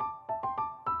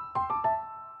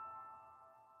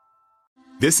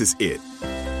 This is it.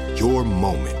 Your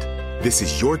moment. This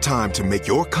is your time to make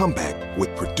your comeback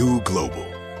with Purdue Global.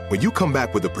 When you come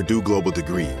back with a Purdue Global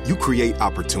degree, you create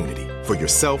opportunity for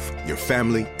yourself, your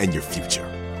family, and your future.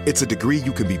 It's a degree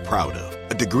you can be proud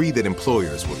of, a degree that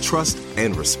employers will trust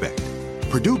and respect.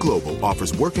 Purdue Global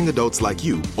offers working adults like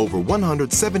you over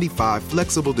 175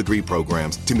 flexible degree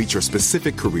programs to meet your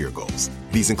specific career goals.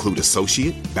 These include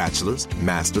associate, bachelor's,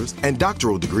 master's, and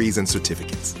doctoral degrees and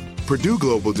certificates. Purdue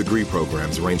Global degree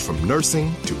programs range from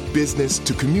nursing to business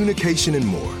to communication and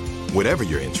more. Whatever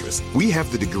your interest, we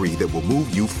have the degree that will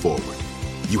move you forward.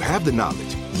 You have the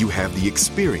knowledge, you have the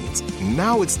experience.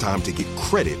 Now it's time to get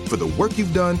credit for the work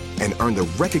you've done and earn the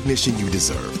recognition you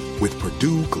deserve with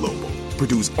Purdue Global,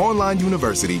 Purdue's online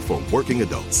university for working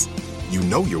adults. You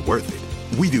know you're worth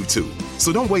it. We do too.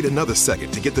 So don't wait another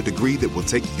second to get the degree that will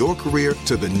take your career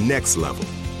to the next level.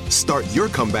 Start your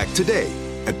comeback today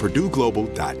at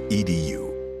purdueglobal.edu.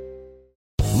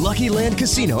 Lucky Land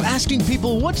Casino, asking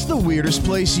people, what's the weirdest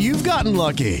place you've gotten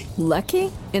lucky? Lucky?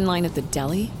 In line at the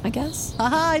deli, I guess?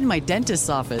 Aha, in my dentist's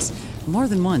office. More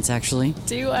than once, actually.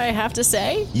 Do I have to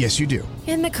say? Yes, you do.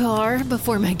 In the car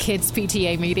before my kids'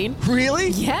 PTA meeting. Really?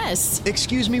 Yes.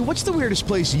 Excuse me, what's the weirdest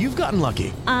place you've gotten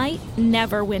lucky? I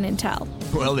never win and tell.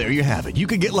 Well, there you have it. You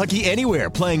can get lucky anywhere,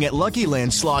 playing at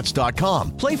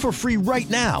LuckyLandSlots.com. Play for free right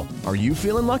now. Are you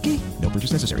feeling lucky? No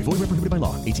purchase necessary. Void where prohibited by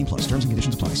law. 18 plus. Terms and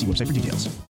conditions apply. See website for details.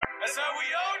 That's how we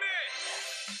own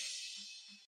it.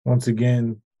 Once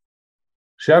again,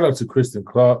 shout out to Kristen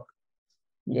Clark.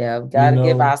 Yeah, we gotta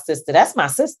give our sister. That's my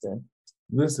sister.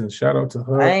 Listen, shout out to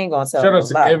her. I ain't gonna tell. Shout out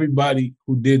to everybody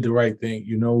who did the right thing.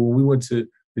 You know, when we went to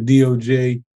the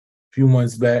DOJ a few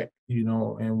months back, you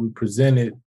know, and we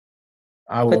presented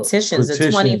our petitions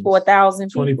of 24,000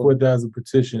 people. 24,000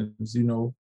 petitions, you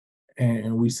know,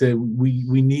 and we said we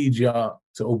need y'all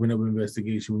to open up an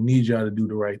investigation. We need y'all to do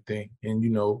the right thing. And you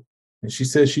know, and she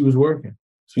said she was working.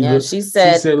 She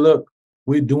said, look,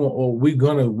 we're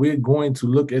going to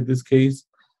look at this case,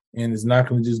 and it's not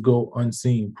going to just go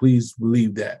unseen. Please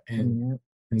believe that. And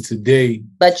today,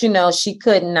 but you know, she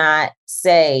could not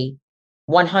say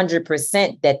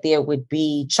 100% that there would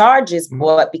be charges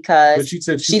brought because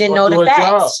she didn't know the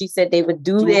facts. She said they would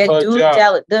do their due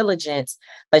diligence,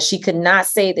 but she could not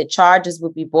say that charges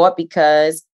would be brought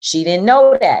because she didn't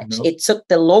know that. No. It took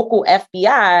the local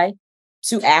FBI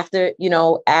to after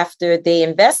they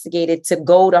investigated to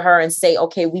go to her and say,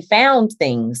 okay, we found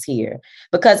things here,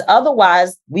 because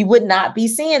otherwise we would not be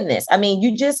seeing this. I mean,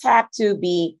 you just have to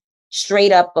be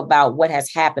straight up about what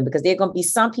has happened, because there are going to be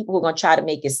some people who are going to try to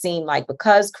make it seem like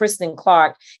because Kristen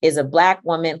Clark is a Black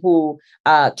woman who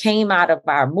came out of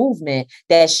our movement,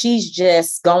 that she's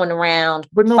just going around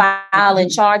filing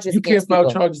charges. You can't file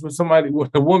charges with somebody,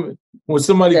 with a woman, when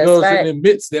somebody goes and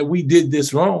admits that we did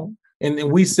this wrong.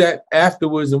 And we sat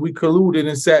afterwards and we colluded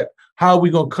and sat, how are we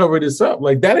going to cover this up?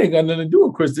 Like, that ain't got nothing to do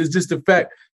with Chris. It's just the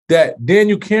fact that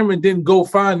Daniel Cameron didn't go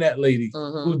find that lady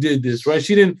who did this, right?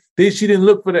 She didn't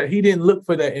look for that. He didn't look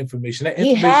for that information.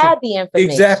 He had the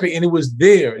information. Exactly. And it was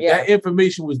there. Yeah. That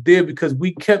information was there because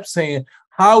we kept saying,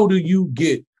 how do you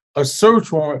get a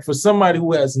search warrant for somebody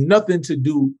who has nothing to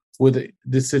do with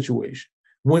the situation?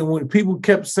 When people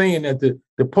kept saying that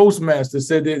the postmaster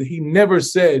said that he never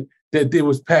said that there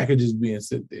was packages being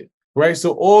sent there, right?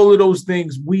 So all of those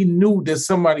things, we knew that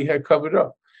somebody had covered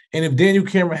up. And if Daniel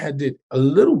Cameron had did a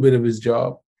little bit of his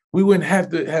job, we wouldn't have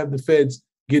to have the feds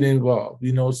get involved,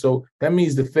 you know? So that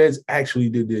means the feds actually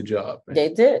did their job. Man. They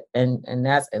did. And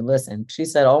listen, she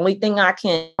said, only thing I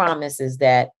can promise is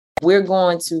that we're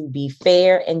going to be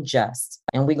fair and just,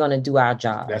 and we're going to do our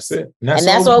job. That's it. And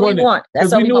that's what we want.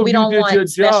 That's what we want. We don't want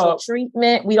special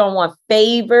treatment. We don't want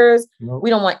favors. Nope. We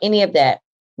don't want any of that.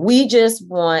 We just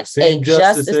want a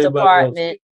justice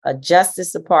department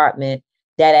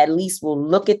that at least will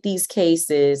look at these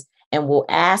cases and will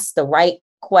ask the right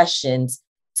questions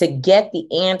to get the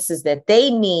answers that they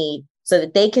need so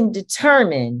that they can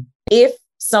determine if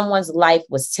someone's life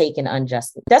was taken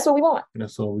unjustly. That's what we want.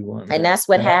 That's all we want. And that's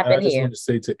what happened here. I just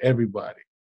want to say to everybody,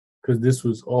 because this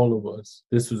was all of us.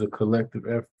 This was a collective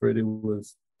effort. It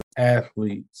was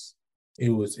athletes. It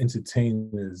was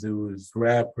entertainers, it was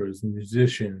rappers,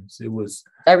 musicians, it was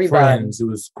friends, it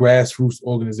was grassroots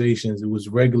organizations, it was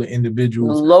regular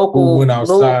individuals who went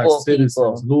outside,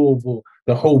 citizens, Louisville,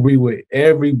 the whole Breeway,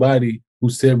 everybody who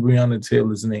said Breonna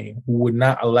Taylor's name, who would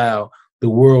not allow the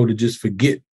world to just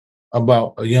forget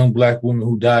about a young Black woman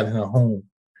who died in her home.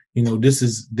 You know, this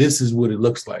is what it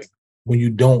looks like when you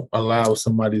don't allow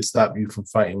somebody to stop you from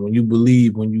fighting, when you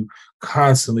believe, when you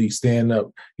constantly stand up.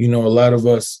 You know, a lot of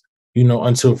us, you know,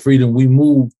 until freedom, we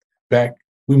moved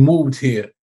here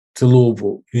to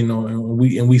Louisville, you know,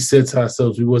 and we said to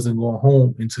ourselves we wasn't going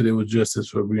home until there was justice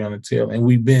for Breonna Taylor. And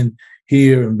we've been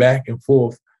here and back and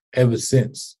forth ever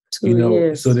since. 2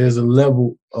 years. So there's a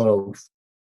level of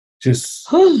just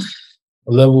a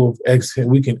level of exhale.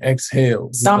 We can exhale.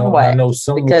 Somewhat. I know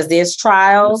somewhat. Because there's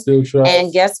trials.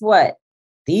 And guess what?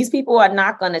 These people are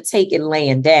not going to take it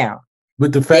laying down.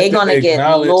 But the fact they're going to get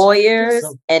lawyers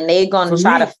and they're going to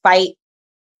try to fight.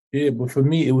 Yeah, but for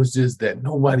me, it was just that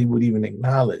nobody would even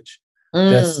acknowledge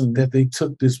that they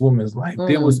took this woman's life.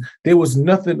 There was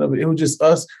nothing of it. It was just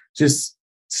us just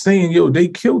saying, yo, they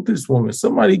killed this woman.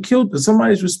 Somebody killed her.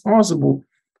 Somebody's responsible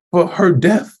for her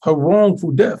death, her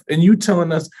wrongful death. And you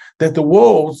telling us that the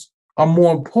walls are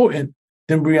more important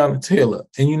than Breonna Taylor.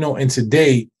 And, you know, and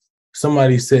today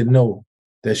somebody said no,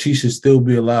 that she should still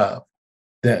be alive.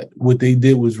 That what they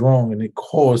did was wrong and it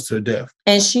caused her death.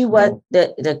 And she was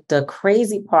the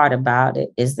crazy part about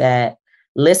it is that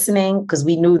listening, because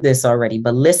we knew this already,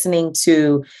 but listening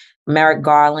to Merrick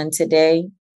Garland today,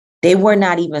 they were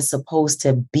not even supposed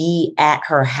to be at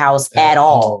her house at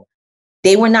all.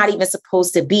 They were not even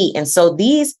supposed to be. And so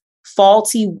these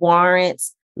faulty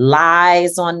warrants,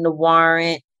 lies on the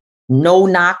warrant,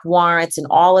 no-knock warrants, and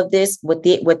all of this, what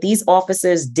these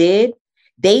officers did,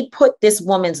 they put this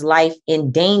woman's life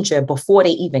in danger before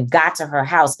they even got to her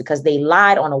house because they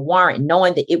lied on a warrant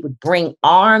knowing that it would bring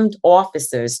armed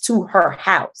officers to her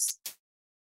house.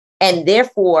 And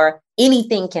therefore,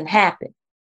 anything can happen.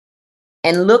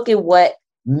 And look at what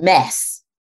mess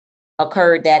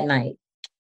occurred that night.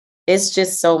 It's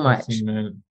just so much.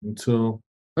 Man, until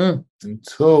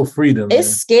freedom. It's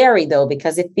scary though,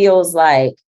 because it feels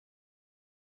like,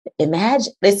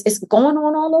 imagine, it's going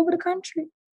on all over the country.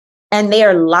 And they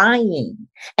are lying.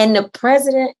 And the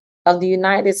president of the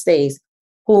United States,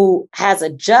 who has a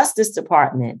Justice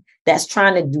Department that's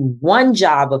trying to do one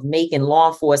job of making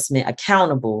law enforcement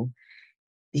accountable,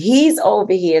 he's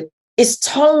over here. It's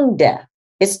tone deaf.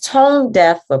 It's tone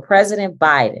deaf for President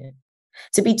Biden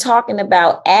to be talking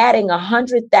about adding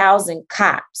 100,000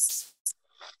 cops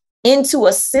into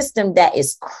a system that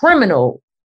is criminal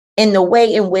in the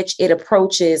way in which it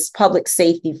approaches public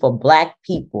safety for Black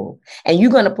people. And you're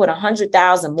going to put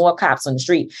 100,000 more cops on the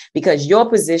street because your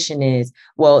position is,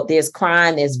 well, there's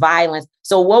crime, there's violence.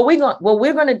 So what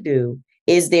we're going to do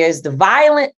is there's the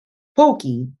violent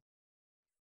Pookie,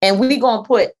 and we're going to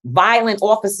put violent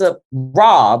Officer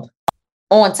Rob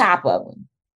on top of him.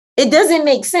 It doesn't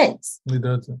make sense. It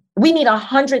doesn't. We need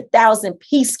 100,000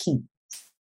 peacekeepers.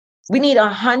 We need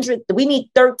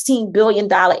 $13 billion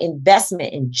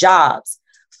investment in jobs,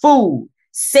 food,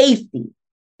 safety.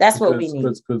 That's what we need.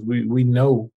 Because we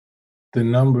know the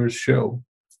numbers show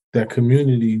that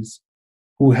communities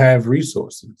who have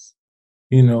resources,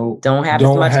 don't have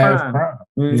as much crime.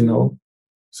 Mm-hmm. You know,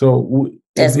 so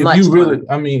if you really,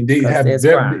 I mean, they have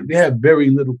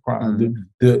very little crime.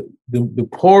 Mm-hmm. The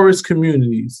poorest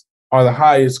communities are the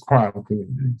highest crime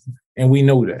communities, and we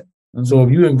know that. Mm-hmm. So if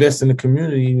you invest in the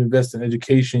community, you invest in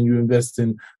education, you invest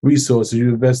in resources, you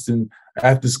invest in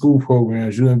after school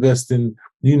programs, you invest in,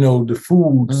 the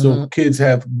food, mm-hmm. so kids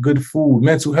have good food,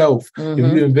 mental health. Mm-hmm.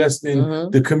 If you invest in mm-hmm.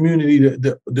 the community,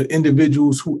 the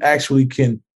individuals who actually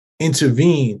can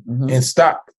intervene mm-hmm. and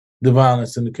stop the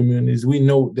violence in the communities, we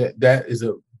know that is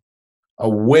a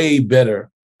way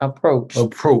better approach to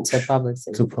public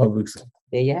safety.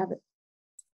 There you have it.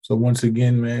 So once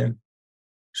again, man,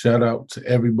 shout out to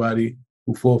everybody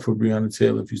who fought for Breonna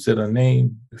Taylor. If you said her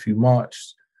name, if you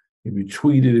marched, if you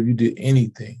tweeted, if you did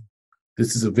anything,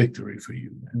 this is a victory for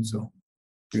you, man. So,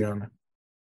 Breonna,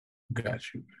 got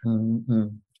you. Mm-hmm.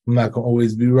 I'm not going to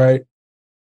always be right.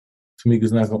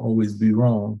 Tamika's not going to always be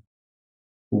wrong.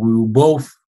 But we will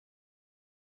both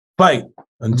fight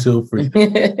until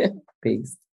freedom.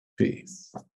 Peace.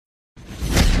 Peace.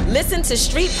 Listen to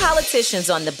Street Politicians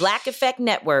on the Black Effect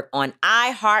Network on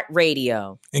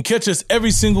iHeartRadio. And catch us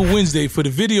every single Wednesday for the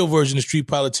video version of Street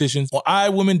Politicians on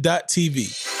iWomen.tv.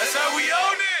 That's how we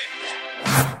own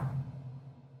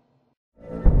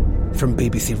it! From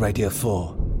BBC Radio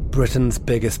 4, Britain's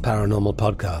biggest paranormal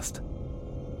podcast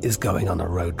is going on a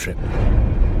road trip.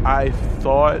 I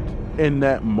thought in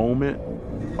that moment,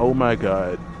 oh my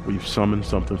God, we've summoned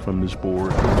something from this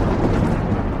board.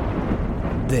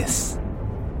 This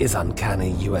is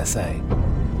Uncanny USA.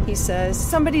 He says,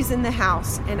 somebody's in the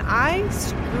house, and I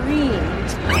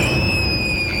screamed.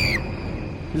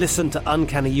 Listen to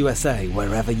Uncanny USA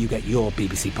wherever you get your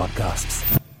BBC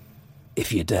podcasts,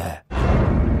 if you dare.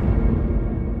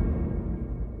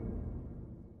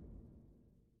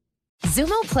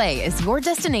 Xumo Play is your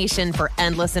destination for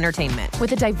endless entertainment.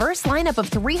 With a diverse lineup of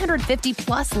 350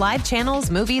 plus live channels,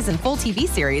 movies, and full TV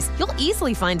series, you'll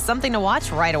easily find something to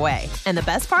watch right away. And the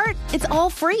best part? It's all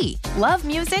free. Love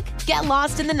music? Get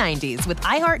lost in the 90s with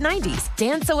iHeart 90s,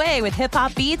 dance away with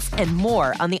hip-hop beats, and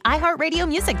more on the iHeartRadio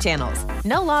music channels.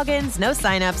 No logins, no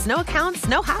signups, no accounts,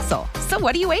 no hassle. So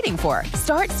what are you waiting for?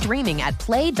 Start streaming at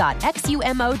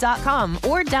play.xumo.com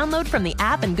or download from the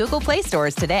app and Google Play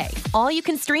stores today. All you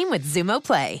can stream with Xumo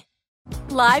Play.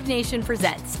 Live Nation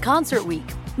presents Concert Week.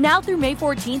 Now through May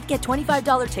 14th, get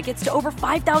 $25 tickets to over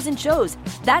 5,000 shows.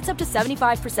 That's up to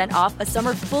 75% off a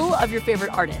summer full of your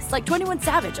favorite artists like 21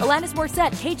 Savage, Alanis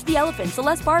Morissette, Cage the Elephant,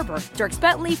 Celeste Barber, Dierks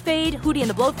Bentley, Fade, Hootie and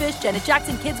the Blowfish, Janet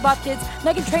Jackson, Kids Bop Kids,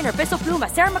 Meghan Trainor, Peso Pluma,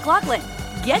 Sarah McLachlan.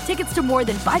 Get tickets to more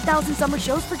than 5,000 summer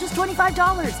shows for just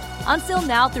 $25. Until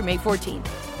now through May 14th.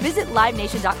 Visit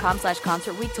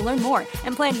LiveNation.com/Concert Week to learn more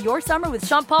and plan your summer with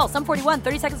Sean Paul, Sum 41,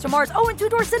 30 Seconds to Mars, and Two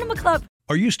Door Cinema Club.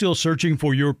 Are you still searching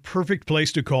for your perfect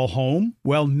place to call home?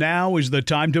 Well, now is the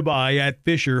time to buy at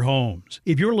Fisher Homes.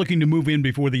 If you're looking to move in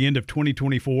before the end of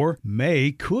 2024,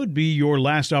 May could be your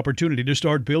last opportunity to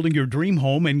start building your dream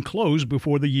home and close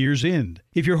before the year's end.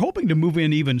 If you're hoping to move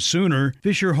in even sooner,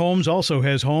 Fisher Homes also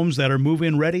has homes that are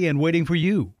move-in ready and waiting for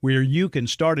you, where you can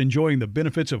start enjoying the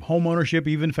benefits of homeownership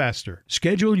even faster.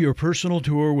 Schedule your personal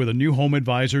tour with a new home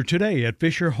advisor today at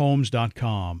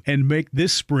FisherHomes.com and make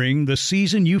this spring the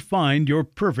season you find your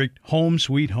perfect home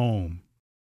sweet home.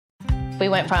 We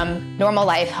went from normal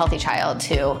life, healthy child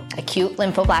to acute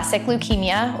lymphoblastic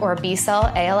leukemia, or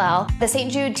B-cell ALL. The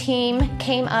St. Jude team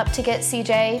came up to get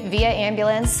CJ via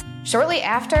ambulance. Shortly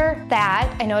after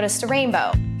that, I noticed a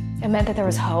rainbow. It meant that there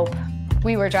was hope.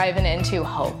 We were driving into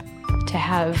hope. To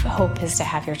have hope is to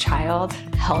have your child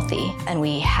healthy, and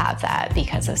we have that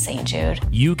because of St. Jude.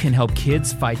 You can help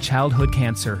kids fight childhood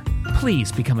cancer.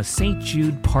 Please become a St.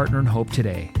 Jude Partner in Hope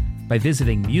today by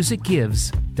visiting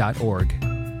musicgives.org.